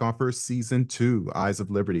guys back on for season 2, Eyes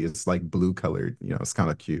of Liberty. It's like blue colored, it's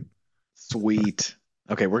kind of cute. Sweet.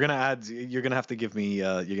 Okay, we're gonna add. You're gonna have to give me.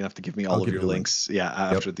 All of your links. Yeah,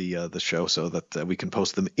 after the show, so that we can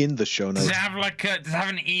post them in the show notes. Does it have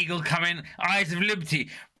an eagle come in? Eyes of Liberty.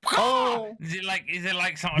 Oh, is it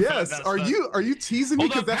like something? Yes. Are you teasing me?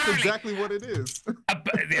 Because that's exactly what it is.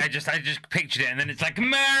 I just pictured it, and then it's like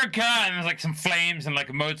America, and there's like some flames and like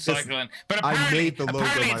a motorcycle. But apparently, I made the logo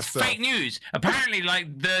it's myself. fake news. Apparently,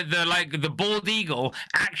 like the bald eagle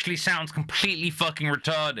actually sounds completely fucking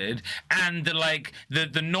retarded, and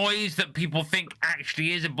the noise that people think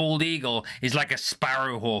actually is a bald eagle is like a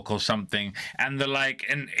sparrowhawk or something, and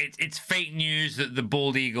it's fake news that the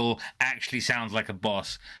bald eagle actually sounds like a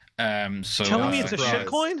boss. So telling me it's a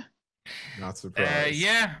shitcoin? Not surprised.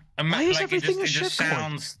 Yeah. Why is everything a shitcoin? Just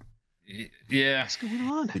sounds. Yeah. What's going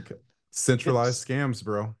on? Centralized scams,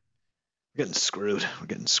 bro. We're getting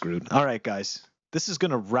screwed. All right, guys. This is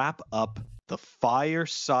gonna wrap up the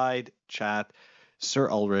Fireside chat. Sir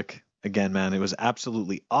Ulric, again, man, it was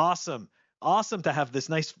absolutely awesome. Awesome to have this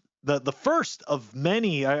nice. The first of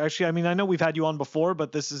many. I know we've had you on before,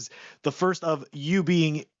 but this is the first of you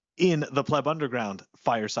being in the Pleb Underground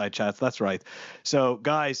Fireside chats. That's right. So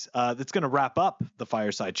guys, that's going to wrap up the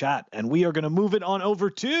Fireside chat, and we are going to move it on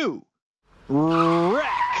over to REKT.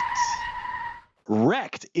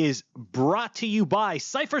 REKT is brought to you by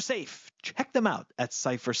CypherSafe. Check them out at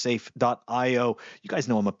CypherSafe.io. You guys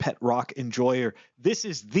know I'm a pet rock enjoyer. This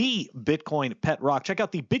is the Bitcoin pet rock. Check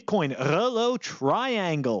out the Bitcoin Relo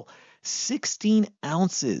Triangle. 16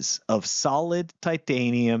 ounces of solid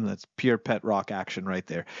titanium. That's pure pet rock action right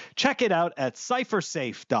there. Check it out at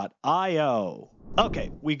CypherSafe.io.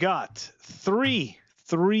 Okay, we got three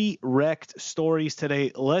REKT stories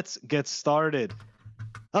today. Let's get started.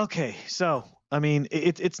 Okay, so I mean,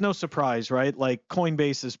 it's no surprise, right? Like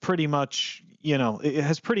Coinbase is pretty much, it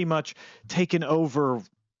has pretty much taken over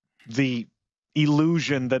the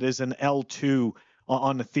illusion that is an L2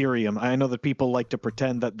 on Ethereum. I know that people like to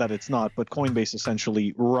pretend that it's not, but Coinbase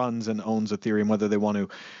essentially runs and owns Ethereum, whether they want to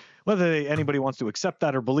Whether anybody wants to accept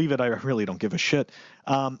that or believe it, I really don't give a shit.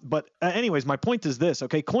 But anyways, my point is this,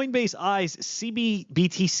 okay? Coinbase eyes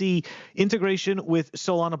CBBTC integration with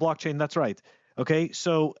Solana blockchain. That's right. Okay,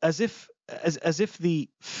 so as if the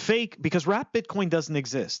fake, because wrapped Bitcoin doesn't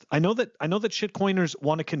exist. I know that shitcoiners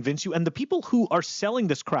want to convince you, and the people who are selling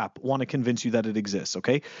this crap want to convince you that it exists.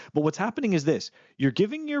 Okay, but what's happening is this: you're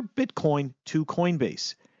giving your Bitcoin to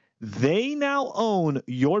Coinbase. They now own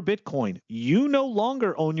your Bitcoin. You no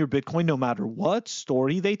longer own your Bitcoin no matter what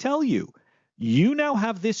story they tell you. You now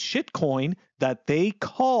have this shitcoin that they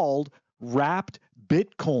called wrapped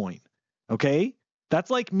Bitcoin. Okay?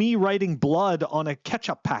 That's like me writing blood on a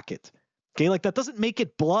ketchup packet. Okay? Like that doesn't make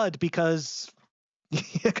it blood because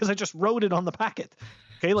I just wrote it on the packet.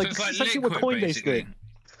 Okay? Like, so this it's is like what Coinbase basically. did.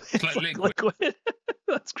 It's like liquid.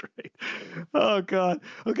 That's great. Oh God.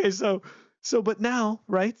 Okay, so but now,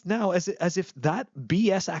 right now, as if that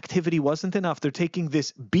BS activity wasn't enough, they're taking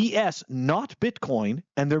this BS not Bitcoin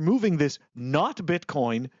and they're moving this not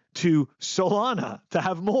Bitcoin to Solana to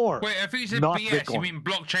have more. Wait, if you said not BS, Bitcoin. you mean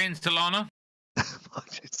blockchain Solana?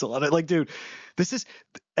 Solana, like, dude, this is,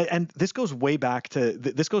 and this goes way back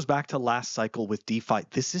to last cycle with DeFi.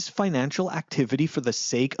 This is financial activity for the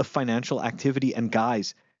sake of financial activity, and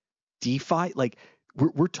guys, DeFi, like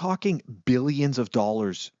we're talking billions of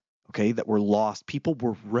dollars, okay, that were lost. People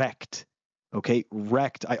were wrecked, okay,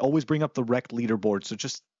 wrecked. I always bring up the wrecked leaderboard. So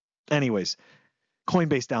just, anyways,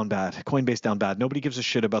 Coinbase down bad. Coinbase down bad. Nobody gives a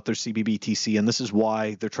shit about their CBBTC, and this is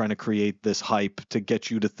why they're trying to create this hype to get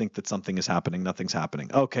you to think that something is happening. Nothing's happening.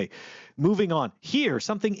 Okay, moving on. Here,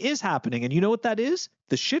 something is happening, and you know what that is?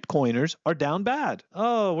 The shitcoiners are down bad.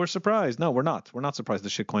 Oh, we're surprised. No, we're not. We're not surprised the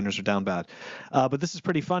shitcoiners are down bad. But this is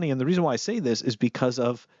pretty funny, and the reason why I say this is because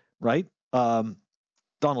of, right,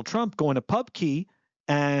 Donald Trump going to PubKey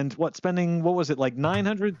and spending, what was it, like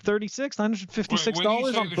 $956 on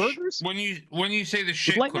burgers? When you say the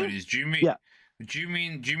shitcoiners, do you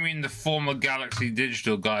mean do you mean the former Galaxy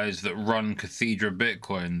Digital guys that run Cathedra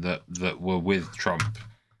Bitcoin that were with Trump?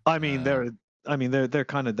 I mean, they're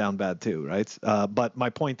kind of down bad too, right? But my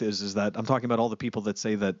point is that I'm talking about all the people that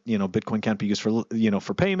say that, Bitcoin can't be used for,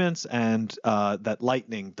 for payments, and that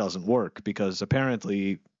Lightning doesn't work, because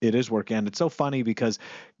apparently it is working. And it's so funny because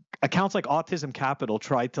accounts like Autism Capital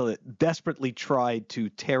desperately tried to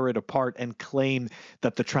tear it apart and claim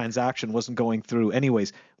that the transaction wasn't going through.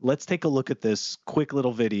 Anyways, let's take a look at this quick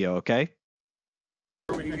little video, okay?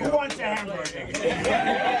 Who wants a hamburger?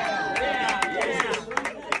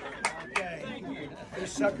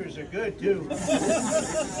 These suckers are good too.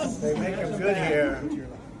 They make them good here.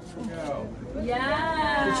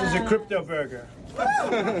 Yeah. This is a crypto burger.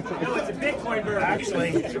 No, it's a Bitcoin burger.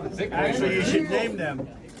 Actually, you should name them.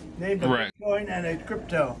 Name them Bitcoin and a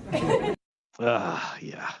crypto.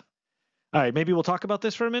 Yeah. All right, maybe we'll talk about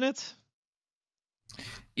this for a minute.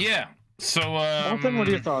 Yeah. So, Alton, what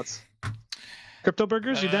are your thoughts? Crypto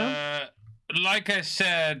burgers, you down? Like I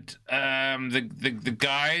said, the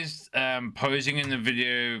guys posing in the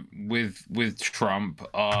video with Trump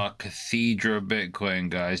are Cathedra Bitcoin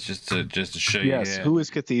guys. Just to show you. Yes. Who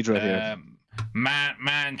is Cathedra here?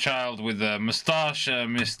 Man-child with a mustache,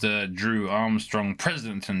 Mr. Drew Armstrong,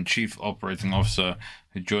 President and Chief Operating Officer,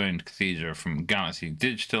 who joined Cathedra from Galaxy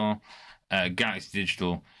Digital. Galaxy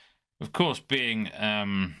Digital, of course, being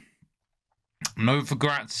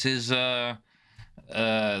Novigratz's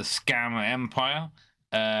scam empire,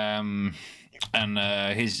 and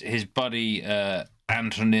his buddy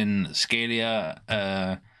Antonin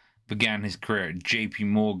Scalia began his career at JP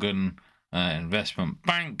Morgan Investment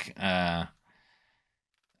Bank,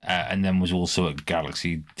 and then was also at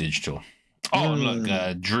Galaxy Digital. Oh, look,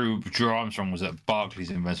 Drew Armstrong was at Barclays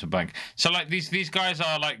Investment Bank. So, like, these guys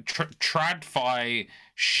are like tradfi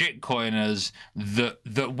shitcoiners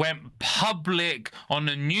that went public on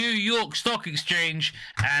the New York Stock Exchange,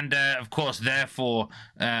 and of course, therefore,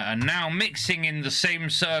 are now mixing in the same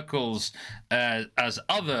circles as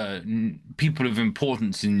other people of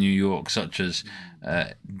importance in New York, such as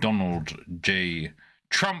Donald J.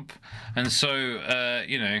 Trump, and so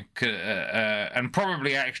and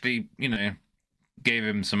probably actually gave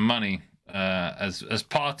him some money as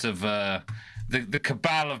part of the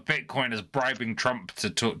cabal of Bitcoiners bribing Trump to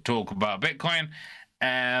talk about Bitcoin.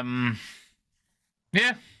 Yeah.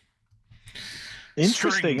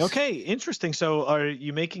 Interesting. Strings. Okay, interesting. So are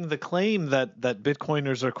you making the claim that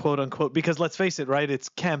Bitcoiners are quote unquote, because let's face it, right? It's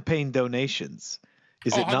campaign donations.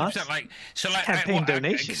 Is it not? Campaign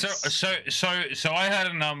donations. So I had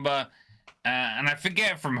a number, and I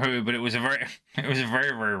forget from who, but it was a very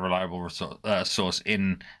very reliable source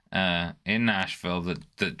in Nashville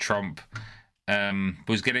that Trump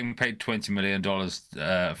was getting paid $20 million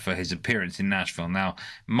for his appearance in Nashville. Now,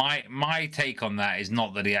 my take on that is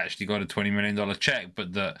not that he actually got a $20 million check,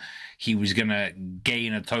 but that he was going to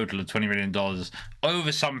gain a total of $20 million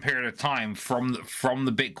over some period of time from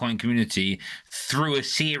the Bitcoin community through a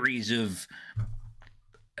series of,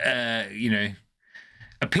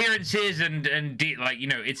 appearances and like,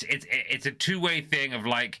 it's a two-way thing of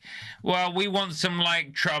like, well, we want some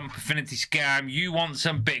like Trump affinity scam, you want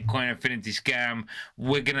some Bitcoin affinity scam,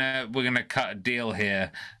 we're gonna cut a deal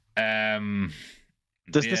here.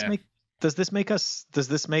 Does this make us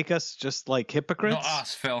just like hypocrites? Not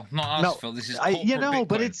us, Phil. Not us, Phil. This is corporate Bitcoin.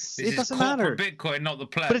 But it doesn't matter. Bitcoin, not the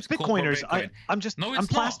plebs. But it's Bitcoiners. Bitcoin. I'm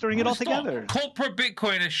plastering it all together. Corporate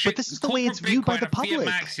Bitcoin is shit. But this is the way it's viewed by the public.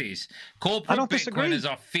 Fiat maxis. Corporate Bitcoiners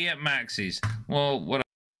are fiat maxis. Well, what?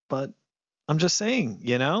 But I'm just saying,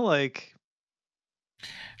 and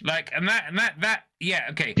that yeah,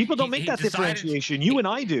 okay. People don't make that differentiation. You and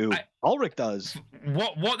I do. Ulric does.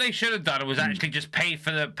 What they should have done was actually just pay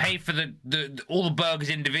for the all the burgers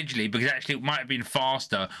individually, because actually it might have been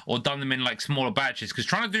faster, or done them in like smaller batches. Because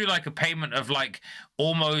trying to do like a payment of like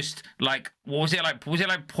almost like was it like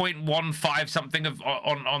 0.15 something of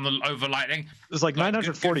on the over Lightning? It was like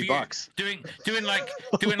 $940. Doing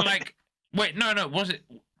like wait, no, was it?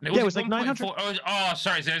 It was like 900. Oh,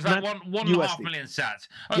 sorry. So it's like one and a half million sats.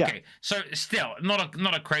 Okay, yeah. So still not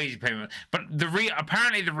a crazy payment. But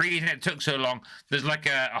apparently the reason it took so long, there's like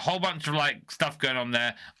a whole bunch of like stuff going on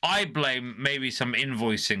there. I blame maybe some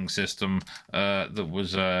invoicing system that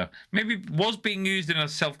was maybe was being used in a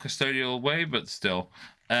self-custodial way, but still,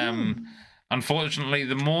 unfortunately,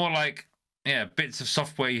 the more like bits of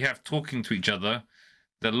software you have talking to each other,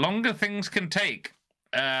 the longer things can take.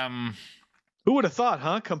 Who would have thought,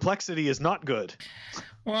 huh? Complexity is not good.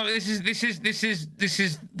 Well, this is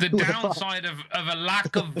the downside of a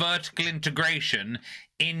lack of vertical integration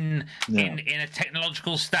in a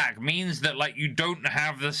technological stack. Means that like you don't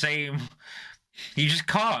have the same, you just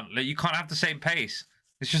can't. Like, you can't have the same pace.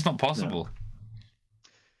 It's just not possible. No.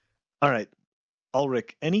 All right.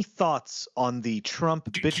 Ulric, any thoughts on the Trump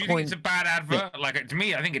Bitcoin? Do you think it's a bad advert? Yeah. Like, to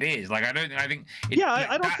me, I think it is. Like, I don't think. I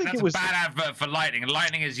don't think it was a bad advert for Lightning. And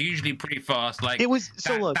Lightning is usually pretty fast. Like, it was.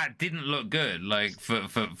 That didn't look good. Like for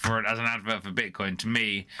it as an advert for Bitcoin to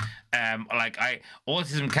me.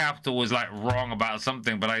 Autism Capital was like wrong about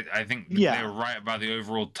something, but I think they were right about the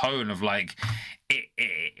overall tone of like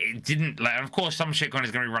it didn't like. Of course, some shitcoin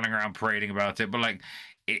is going to be running around parading about it, but like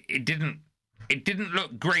it didn't. It didn't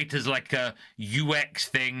look great as like a UX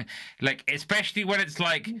thing, like especially when it's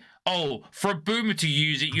like, oh, for a boomer to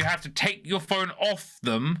use it, you have to take their phone off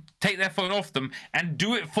them, and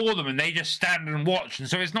do it for them, and they just stand and watch, and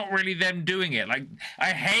so it's not really them doing it. Like,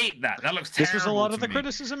 I hate that. That looks terrible. This was a lot of the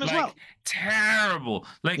criticism as well. Terrible.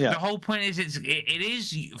 Like the whole point is it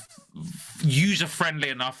is user friendly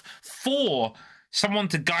enough for someone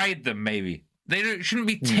to guide them. Maybe they shouldn't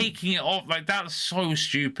be taking it off. Like, that's so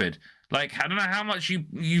stupid. Like, I don't know how much you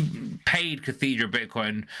paid Cathedral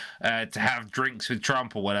Bitcoin to have drinks with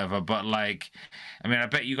Trump or whatever, but like, I mean, I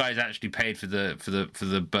bet you guys actually paid for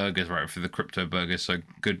the burgers, right? For the crypto burgers. So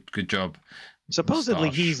good job. Supposedly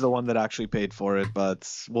he's the one that actually paid for it,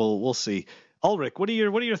 but we'll see. Ulric, what are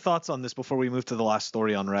your thoughts on this before we move to the last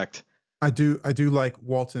story on REKT? I do like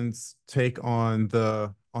Walton's take on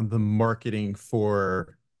the marketing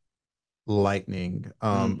for Lightning.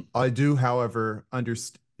 I do, however,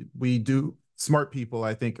 understand. Smart people,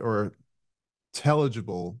 I think, or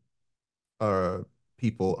intelligible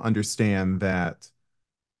people understand that,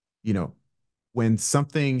 when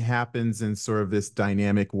something happens in sort of this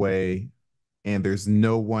dynamic way, and there's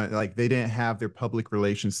no one, like, they didn't have their public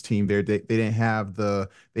relations team there, they didn't have the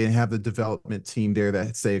development team there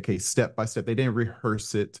that say, okay, step by step, they didn't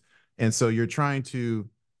rehearse it, and so you're trying to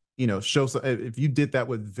show. So if you did that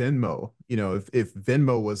with Venmo, if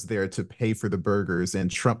Venmo was there to pay for the burgers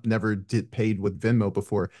and Trump never paid with Venmo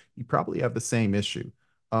before, you probably have the same issue.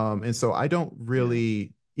 And so I don't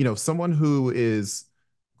really, someone who is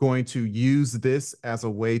going to use this as a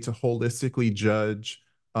way to holistically judge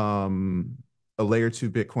a layer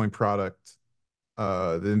 2 Bitcoin product,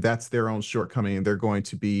 then that's their own shortcoming, and they're going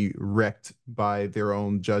to be wrecked by their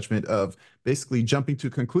own judgment of basically jumping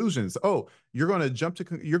to conclusions. Oh, you're going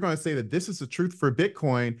to say that this is the truth for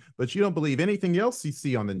Bitcoin, but you don't believe anything else you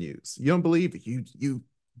see on the news. You don't believe,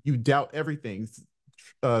 you doubt everything.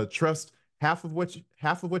 Trust half of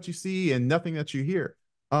what you see and nothing that you hear.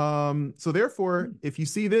 So therefore, if you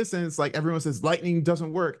see this and it's like everyone says Lightning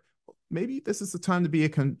doesn't work, maybe this is the time to be a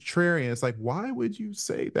contrarian. It's like, why would you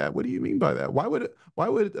say that? What do you mean by that? Why would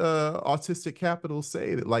Autistic Capital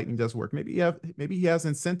say that Lightning does work? Maybe he has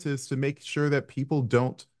incentives to make sure that people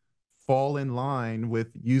don't fall in line with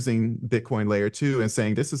using Bitcoin layer 2 and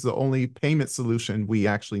saying this is the only payment solution we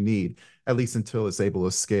actually need, at least until it's able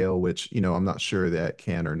to scale, which, I'm not sure that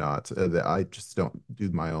can or not. That I just don't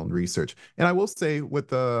do my own research. And I will say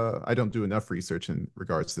I don't do enough research in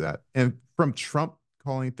regards to that. And from Trump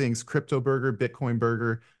calling things crypto burger, Bitcoin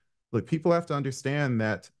burger, look, people have to understand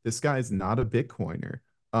that this guy is not a Bitcoiner,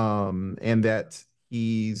 and that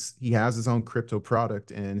he has his own crypto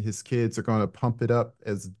product, and his kids are going to pump it up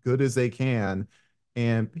as good as they can.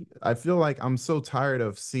 And I feel like I'm so tired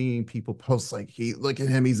of seeing people post like, look at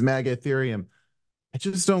him, he's MAGA Ethereum. I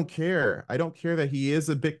just don't care. I don't care that he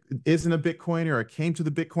isn't a Bitcoiner or came to the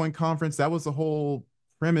Bitcoin conference. That was the whole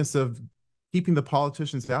premise of keeping the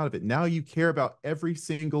politicians out of it. Now you care about every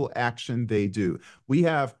single action they do. We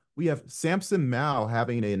have Samson Mao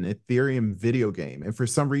having an Ethereum video game, and for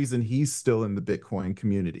some reason he's still in the Bitcoin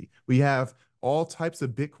community. We have all types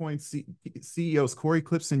of Bitcoin CEOs. Corey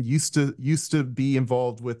Clipson used to be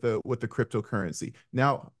involved with the cryptocurrency.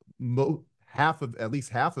 Now at least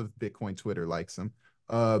half of Bitcoin Twitter likes him.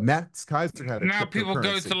 Max Kaiser had a now people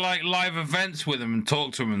go to like live events with him and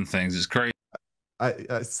talk to him and things. It's crazy.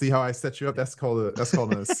 I see how I set you up. That's called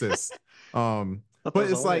an assist.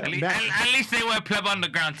 But it's like at least they wear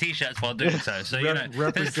PlebUnderground t-shirts while doing so. So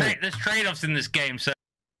there's trade-offs in this game. So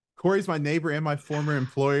Corey's my neighbor and my former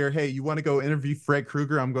employer. Hey, you want to go interview Fred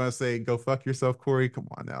Krueger? I'm going to say, go fuck yourself, Corey. Come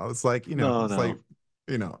on now. It's like, like,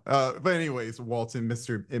 but anyways, Walton,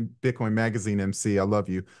 Mr. Bitcoin Magazine MC, I love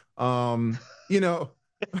you. There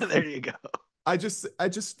you go. I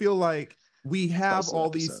just feel like we have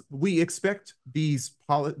all these, we expect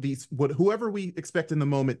whoever we expect in the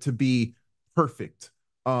moment to be perfect.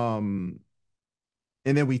 And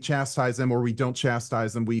then we chastise them, or we don't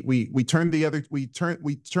chastise them. We turn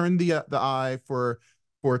the eye for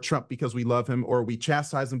Trump because we love him, or we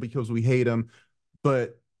chastise him because we hate him.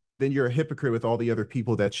 But then you're a hypocrite with all the other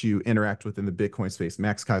people that you interact with in the Bitcoin space.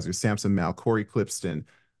 Max Kaiser, Samson Mao, Corey Clipston,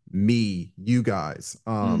 me, you guys.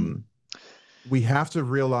 We have to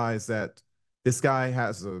realize that this guy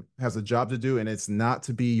has a job to do, and it's not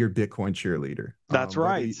to be your Bitcoin cheerleader. That's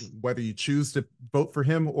right. Whether you choose to vote for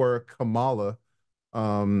him or Kamala,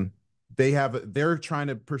 they're trying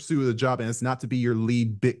to pursue the job, and it's not to be your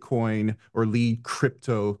lead Bitcoin or lead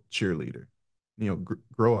crypto cheerleader.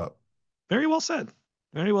 Grow up. Very well said.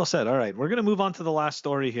 Very well said. All right, we're going to move on to the last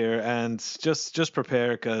story here, and just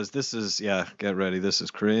prepare, because this is, get ready. This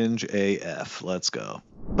is cringe AF. Let's go.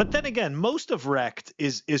 But then again, most of REKT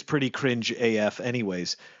is pretty cringe AF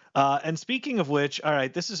anyways. And speaking of which, all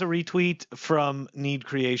right, this is a retweet from Need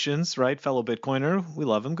Creations, right? Fellow Bitcoiner. We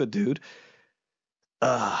love him. Good dude.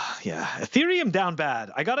 Ethereum down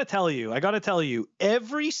bad. I gotta tell you,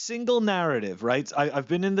 every single narrative, right? I've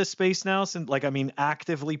been in this space now since,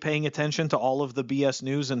 actively paying attention to all of the BS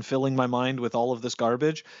news and filling my mind with all of this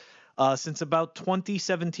garbage since about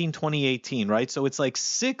 2017, 2018, right? So it's like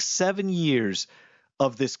 6-7 years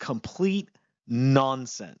of this complete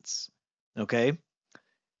nonsense, okay?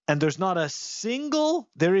 And there is not a single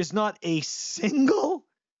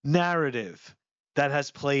narrative that has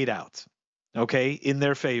played out, okay, in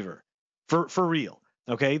their favor, for real,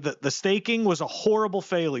 okay? The staking was a horrible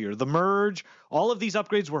failure. The merge, all of these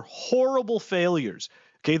upgrades were horrible failures,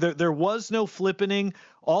 okay? There was no flippening.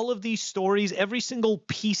 All of these stories, every single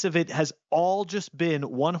piece of it has all just been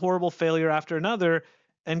one horrible failure after another,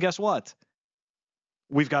 and guess what?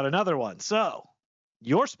 We've got another one. So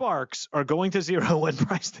your sparks are going to zero when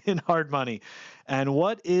priced in hard money. And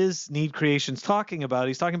what is Need Creations talking about?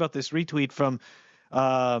 He's talking about this retweet from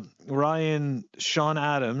Ryan Sean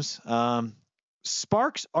Adams.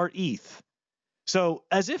 Sparks are ETH. So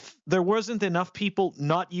as if there wasn't enough people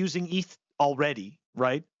not using ETH already,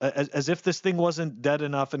 right? As if this thing wasn't dead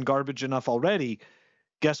enough and garbage enough already.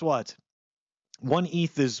 Guess what? 1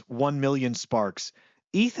 ETH is 1 million sparks.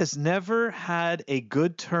 ETH has never had a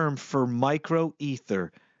good term for micro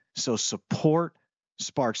ether, so support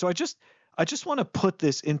Spark. So I just want to put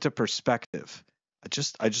this into perspective.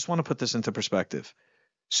 I just want to put this into perspective.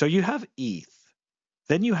 So you have ETH,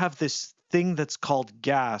 then you have this thing that's called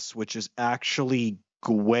gas, which is actually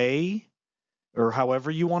Gwei, or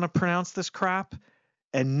however you want to pronounce this crap,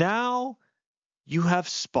 and now you have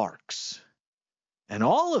Sparks, and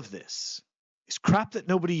all of this is crap that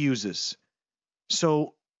nobody uses.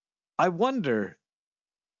 So I wonder,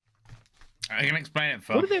 I can explain it,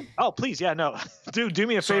 Phil. What are they? Oh, please, yeah, no, dude, do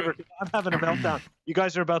me a favor. I'm having a meltdown. You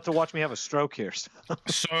guys are about to watch me have a stroke here. So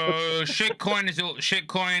shitcoin is all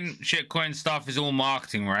shitcoin stuff is all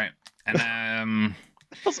marketing, right? And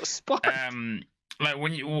like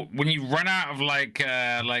when you run out of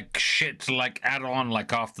like shit to like add on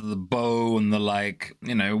like after the bow and the like,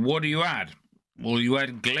 you know, what do you add? Well, you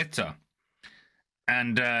add glitter,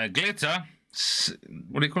 and glitter.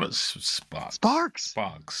 What do you call it? Sparks.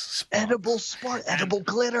 Edible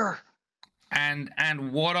glitter. And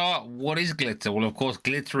what is glitter? Well, of course,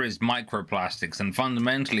 glitter is microplastics, and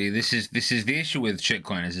fundamentally, this is the issue with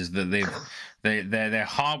shitcoiners is that they're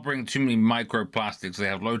harboring too many microplastics. They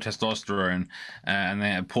have low testosterone, and they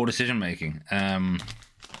have poor decision making.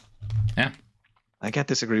 Yeah. I can't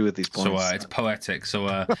disagree with these points. So it's poetic.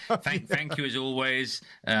 So thank you as always,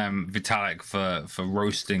 Vitalik, for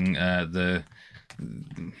roasting the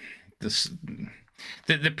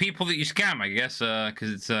people that you scam, I guess,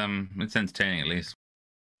 because it's entertaining at least.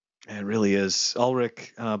 It really is.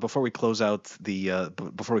 Ulric, before we close out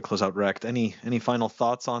REKT, any final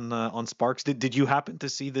thoughts on Sparks? Did you happen to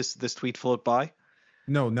see this tweet float by?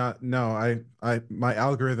 No. I my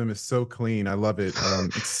algorithm is so clean. I love it.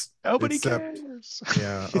 Nobody cares.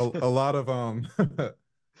 Yeah, a lot of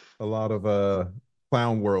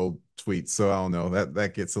clown world tweets. So I don't know,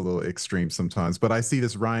 that gets a little extreme sometimes. But I see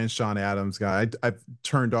this Ryan Sean Adams guy. I've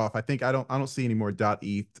turned off. I think I don't see any more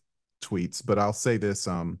 .eth tweets. But I'll say this.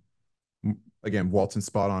 Again, Walton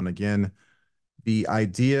spot on again. The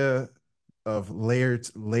idea of layer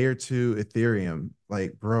 2 Ethereum,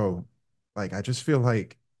 like, bro, like I just feel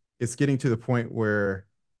like it's getting to the point where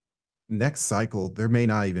next cycle there may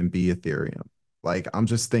not even be Ethereum. Like I'm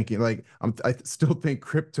just thinking, like I still think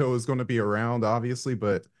crypto is going to be around, obviously,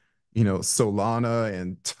 but you know, Solana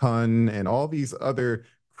and Ton and all these other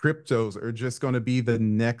cryptos are just going to be the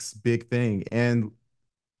next big thing. And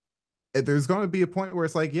there's going to be a point where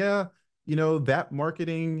it's like, yeah, you know, that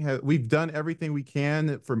marketing, we've done everything we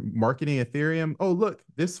can for marketing Ethereum. Oh, look,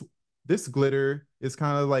 this glitter is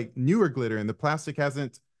kind of like newer glitter, and the plastic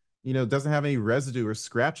hasn't, you know, doesn't have any residue or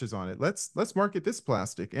scratches on it. Let's market this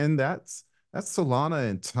plastic, and that's Solana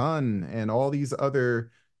and Ton and all these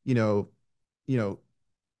other, you know,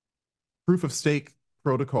 proof of stake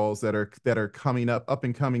protocols that are coming up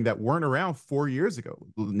and coming that weren't around 4 years ago.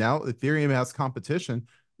 Now Ethereum has competition.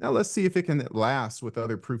 Now let's see if it can last with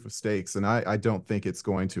other proof of stakes. And I don't think it's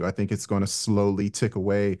going to. I think it's going to slowly tick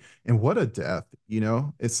away. And what a death, you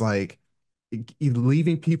know? It's like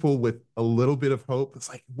leaving people with a little bit of hope. It's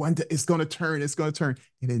like one day it's going to turn,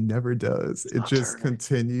 and it never does. It just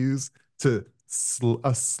continues to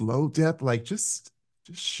a slow death. Like just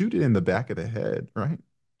shoot it in the back of the head, right?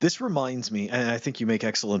 This reminds me, and I think you make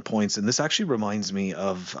excellent points, and this actually reminds me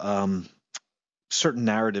of certain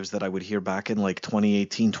narratives that I would hear back in like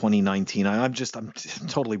 2018, 2019. I'm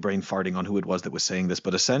totally brain farting on who it was that was saying this,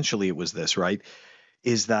 but essentially it was this, right?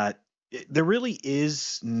 Is that there really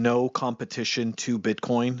is no competition to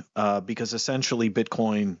Bitcoin, because essentially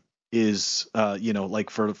Bitcoin is, like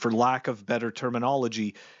for lack of better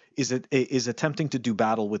terminology, is attempting to do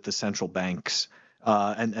battle with the central banks.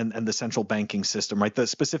 And the central banking system, right?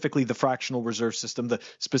 Specifically the fractional reserve system,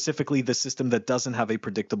 specifically the system that doesn't have a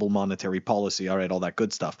predictable monetary policy, all right, all that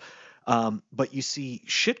good stuff. But you see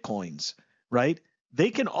shitcoins, right?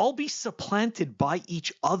 They can all be supplanted by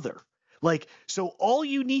each other. Like, so all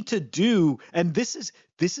you need to do, and this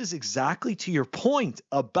is exactly to your point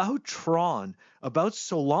about Tron, about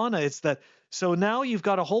Solana, it's that, so now you've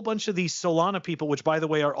got a whole bunch of these Solana people, which by the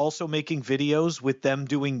way are also making videos with them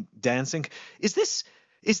doing dancing. Is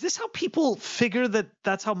this how people figure that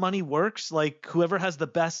that's how money works? Like whoever has the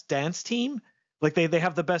best dance team, like they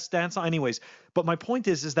have the best dance anyways. But my point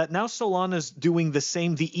is that now Solana's doing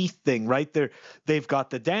the ETH thing, right? They've got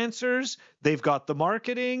the dancers, they've got the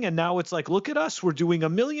marketing, and now it's like, look at us, we're doing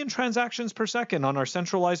 1 million transactions per second on our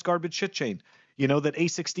centralized garbage shit chain, that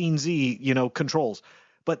A16Z, controls.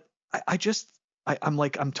 But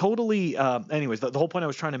I'm totally anyways, the whole point I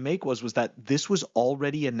was trying to make was that this was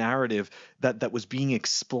already a narrative that was being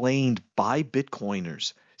explained by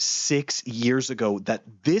Bitcoiners 6 years ago, that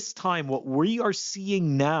this time what we are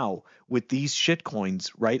seeing now with these shitcoins,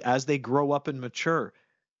 right, as they grow up and mature,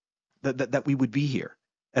 that we would be here,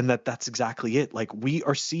 and that's exactly it. Like we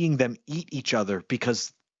are seeing them eat each other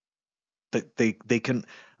because they can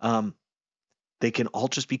all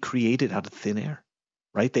just be created out of thin air.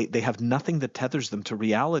 Right? They have nothing that tethers them to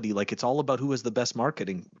reality. Like it's all about who has the best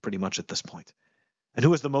marketing pretty much at this point, and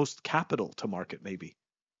who has the most capital to market maybe.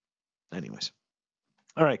 Anyways.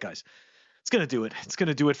 All right, guys. It's going to do it. It's going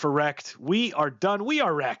to do it for REKT. We are done. We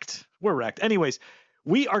are REKT. We're REKT. Anyways,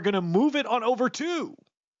 we are going to move it on over to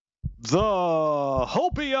the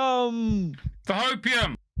Hopium. The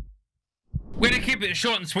Hopium. We're going to keep it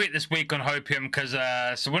short and sweet this week on Hopium because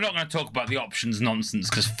so we're not going to talk about the options nonsense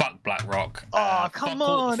because fuck BlackRock. Oh, come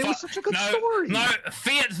on. It was such a good story. No,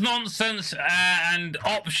 Fiat's nonsense and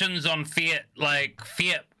options on Fiat, like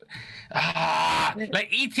Fiat.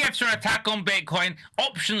 Like ETFs are an attack on Bitcoin.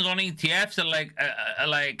 Options on ETFs are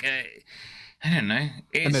like I don't know.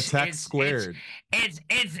 An attack squared.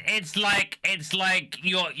 It's like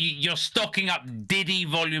you're stocking up Diddy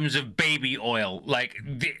volumes of baby oil. Like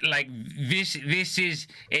this is,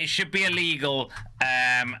 it should be illegal.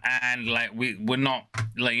 And like we're not,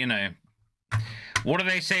 like, you know, what do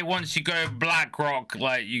they say? Once you go BlackRock,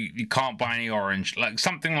 like you can't buy any orange, like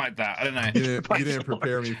something like that. I don't know. You didn't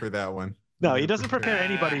prepare me for that one. No, he doesn't prepare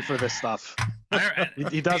anybody for this stuff.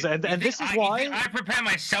 He doesn't, and this is why I prepare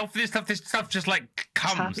myself for this stuff. This stuff just like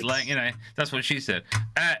comes, like, you know. That's what she said.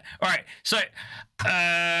 All right, so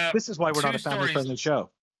this is why we're not a family-friendly show.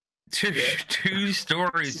 Two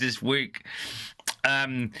stories this week.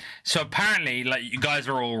 So apparently, like, you guys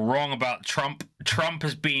are all wrong about Trump. Trump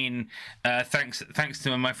has been, thanks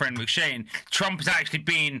to my friend McShane, Trump has actually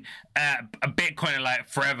been a Bitcoiner like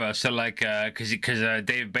forever. So like, because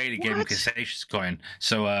David Bailey gave him Cassacious coin.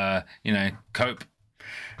 So you know, cope.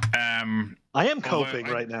 I am coping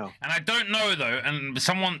right now, and I don't know though. And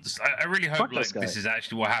I really hope like this is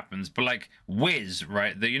actually what happens. But like Wiz,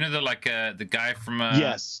 right? You know, the guy from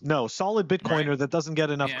solid Bitcoiner, right? That doesn't get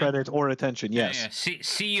enough credit or attention. Yes,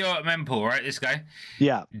 CEO at Mempool, right? This guy.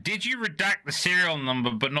 Yeah. Did you redact the serial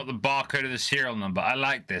number but not the barcode of the serial number? I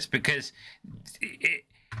like this because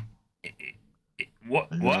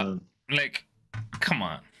what like, come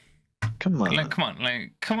on. Like, come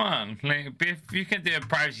on. Like, if you can do a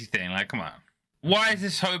privacy thing, like, come on. Why is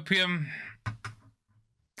this Hopium?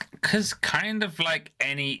 Because kind of like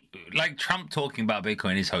Trump talking about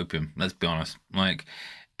Bitcoin is Hopium. Let's be honest. Like,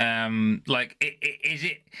 is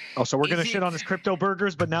it? Oh, so we're gonna shit on his crypto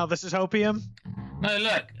burgers, but now this is Hopium? No,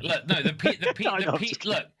 look. No,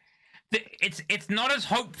 look. It's not as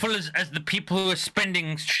hopeful as the people who are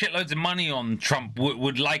spending shitloads of money on Trump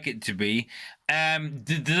would like it to be.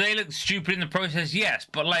 Do they look stupid in the process? Yes,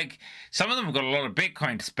 but like some of them have got a lot of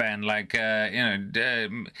Bitcoin to spend. Like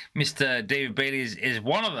Mr. David Bailey is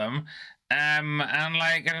one of them. And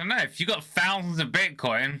like, I don't know, if you got thousands of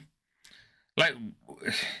Bitcoin, like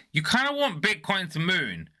you kind of want Bitcoin to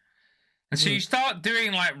moon, and so you start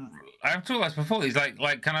doing like I've talked about this before. These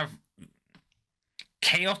like kind of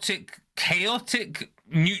chaotic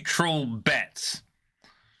neutral bets,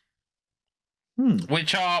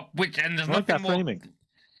 which and there's nothing more framing.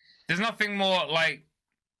 There's nothing more like,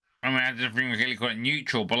 I mean, I just really call it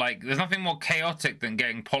neutral, but like there's nothing more chaotic than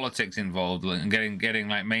getting politics involved and getting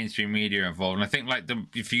like mainstream media involved. And I think like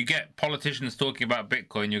if you get politicians talking about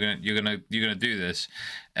Bitcoin, you're gonna do this,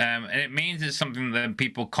 and it means it's something that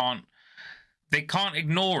people can't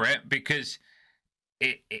ignore it because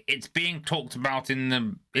it's being talked about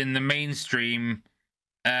in the mainstream,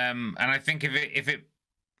 and I think if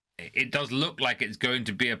it does look like it's going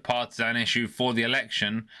to be a partisan issue for the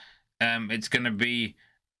election, it's going to be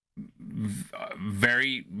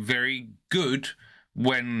very, very good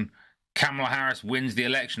when Kamala Harris wins the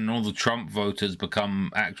election and all the Trump voters become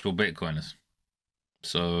actual Bitcoiners.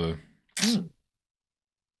 So,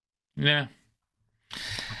 yeah.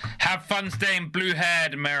 Have fun staying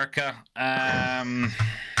blue-haired, America. But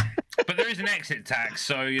there is an exit tax,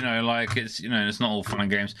 so you know, like it's it's not all fun and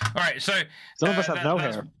games. All right, so some of us have no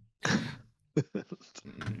hair.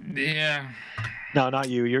 Yeah. No, not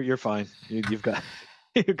you. You're fine. You've got.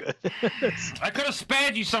 You're good. I could have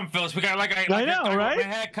spared you some, Phyllis. We got I know, right? My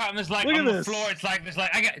haircut and there's like Look on the this. floor. It's like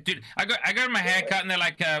I got my haircut and they're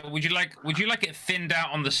like, would you like it thinned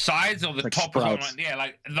out on the sides or the like top? Or something? Yeah,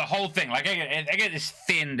 like the whole thing. Like I get this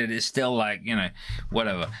thinned and it's still like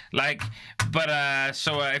whatever. Like, but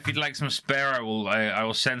so if you'd like some spare, I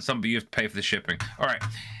will send some, but you have to pay for the shipping. All right.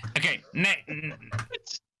 Okay.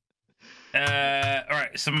 All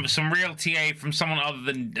right, some real TA from someone other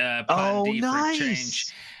than Plan D nice. for a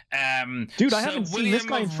change. Dude, I haven't seen this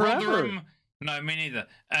guy in forever. No, me neither.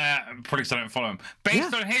 Probably because I don't follow him.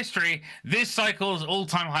 Based on history, this cycle's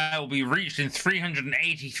all-time high will be reached in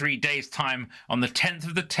 383 days' time on the 10th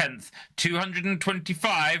of the 10th,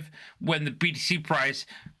 225, when the BTC price...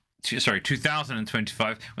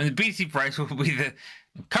 2025, when the BTC price will be the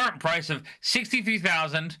current price of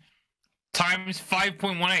 63,000 times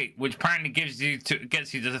 5.18, which apparently gets you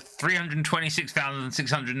to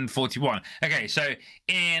 326,641. Okay, so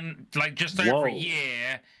in like just over a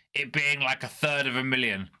year, it being like 1/3 of a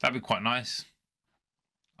million, that'd be quite nice.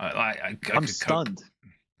 I'm stunned.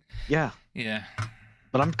 Yeah. Yeah.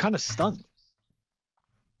 But I'm kind of stunned.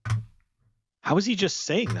 How is he just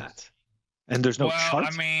saying that? And there's no chart?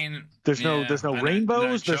 I mean, there's no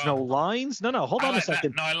rainbows, there's no lines. No, hold on a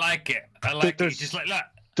second. No, I like it. I like it. It's just like, look.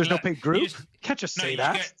 There's no paid group. Can't just say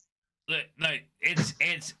that. No, it's.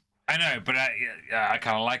 I know, but I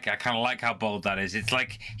kind of like it. I kind of like how bold that is. It's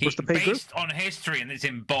like he's based on history, and it's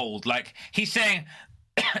in bold. Like he's saying,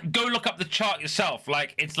 go look up the chart yourself.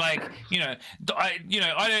 Like it's like go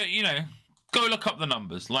look up the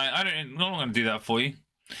numbers. Like I'm not going to do that for you.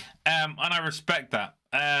 And I respect that.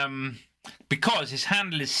 Because his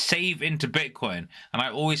handle is save into Bitcoin, and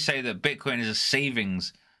I always say that Bitcoin is a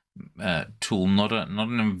savings tool, not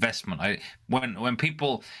an investment. When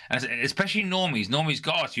people, especially normies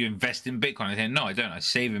go, you invest in Bitcoin. I say no, I don't. I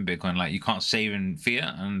save in Bitcoin. Like you can't save in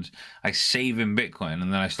fiat, and I save in Bitcoin.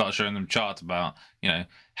 And then I start showing them charts about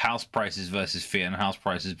house prices versus fiat and house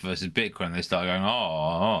prices versus Bitcoin. And they start going,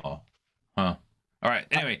 huh. All right.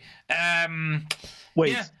 Anyway,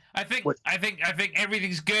 wait. Yeah. I think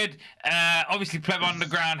everything's good. Obviously,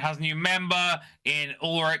 PlebUnderground has a new member in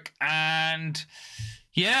Ulric, and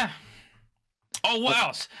yeah. Oh, what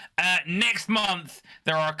else? Next month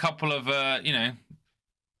there are a couple of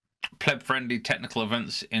pleb-friendly technical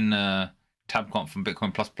events in TabConf and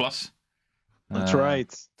Bitcoin Plus. That's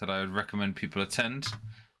right. That I would recommend people attend.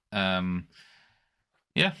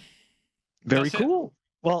 Yeah. Very cool.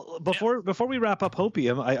 Well, before we wrap up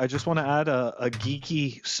Hopium, I just want to add a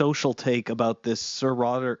geeky social take about this Sir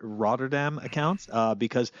Rotterdam account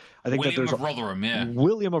because I think William that there's of Rotherham, yeah.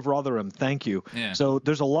 William of Rotherham, thank you. Yeah. So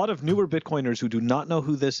there's a lot of newer Bitcoiners who do not know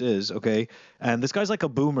who this is, okay? And this guy's like a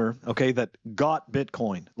boomer, okay, that got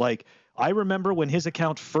Bitcoin. Like I remember when his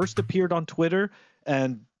account first appeared on Twitter,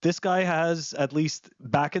 and this guy has, at least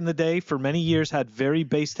back in the day, for many years had very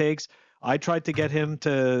base takes. I tried to get him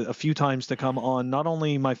a few times to come on not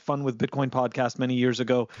only my Fun with Bitcoin podcast many years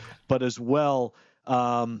ago, but as well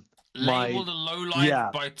Labeled a low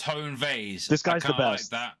life by Tone Vase. This guy's the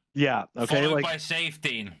best. Like that. Yeah. Okay. Followed by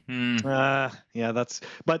Safety. Yeah,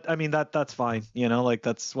 but I mean that's fine. Like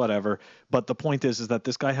that's whatever. But the point is that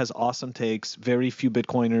this guy has awesome takes. Very few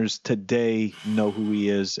Bitcoiners today know who he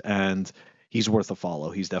is, and he's worth a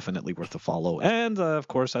follow. He's definitely worth a follow. And, of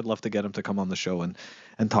course, I'd love to get him to come on the show and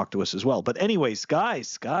talk to us as well. But anyways,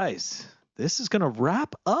 guys, this is going to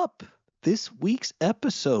wrap up this week's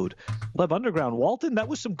episode. PlebUnderground. Walton, that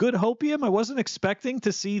was some good Hopium. I wasn't expecting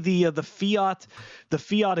to see the fiat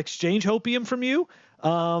exchange Hopium from you.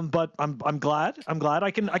 But I'm glad.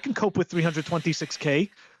 I can cope with 326K,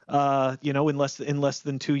 in less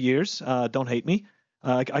than 2 years. Don't hate me.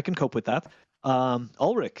 I can cope with that.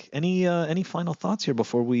 Ulric, any final thoughts here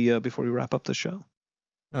before we wrap up the show?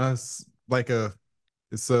 It's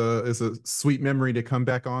a sweet memory to come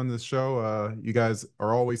back on this show. You guys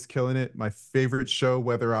are always killing it. My favorite show,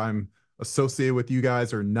 whether I'm associated with you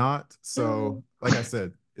guys or not. So, like I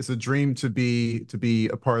said, it's a dream to be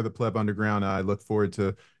a part of the PlebUnderground. I look forward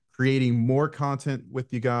to creating more content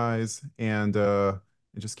with you guys and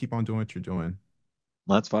just keep on doing what you're doing.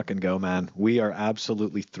 Let's fucking go, man. We are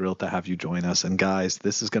absolutely thrilled to have you join us. And guys,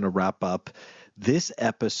 this is going to wrap up this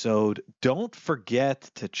episode. Don't forget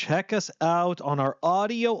to check us out on our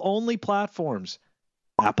audio-only platforms,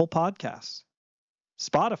 Apple Podcasts,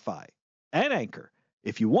 Spotify, and Anchor.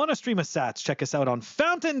 If you want to stream us sats, check us out on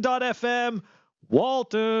fountain.fm.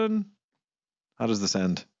 Walton, how does this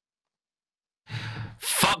end?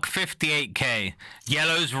 Fuck 58K.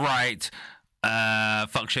 Yellow's right.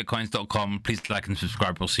 Fuckshitcoins.com. Please like and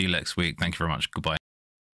subscribe. We'll see you next week. Thank you very much. Goodbye.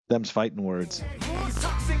 Them's fighting words. More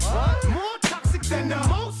toxic than the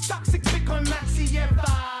most toxic Bitcoin maxi ever.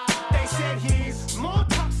 They said he's more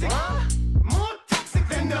toxic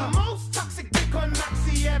than the most toxic Bitcoin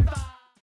maxi ever.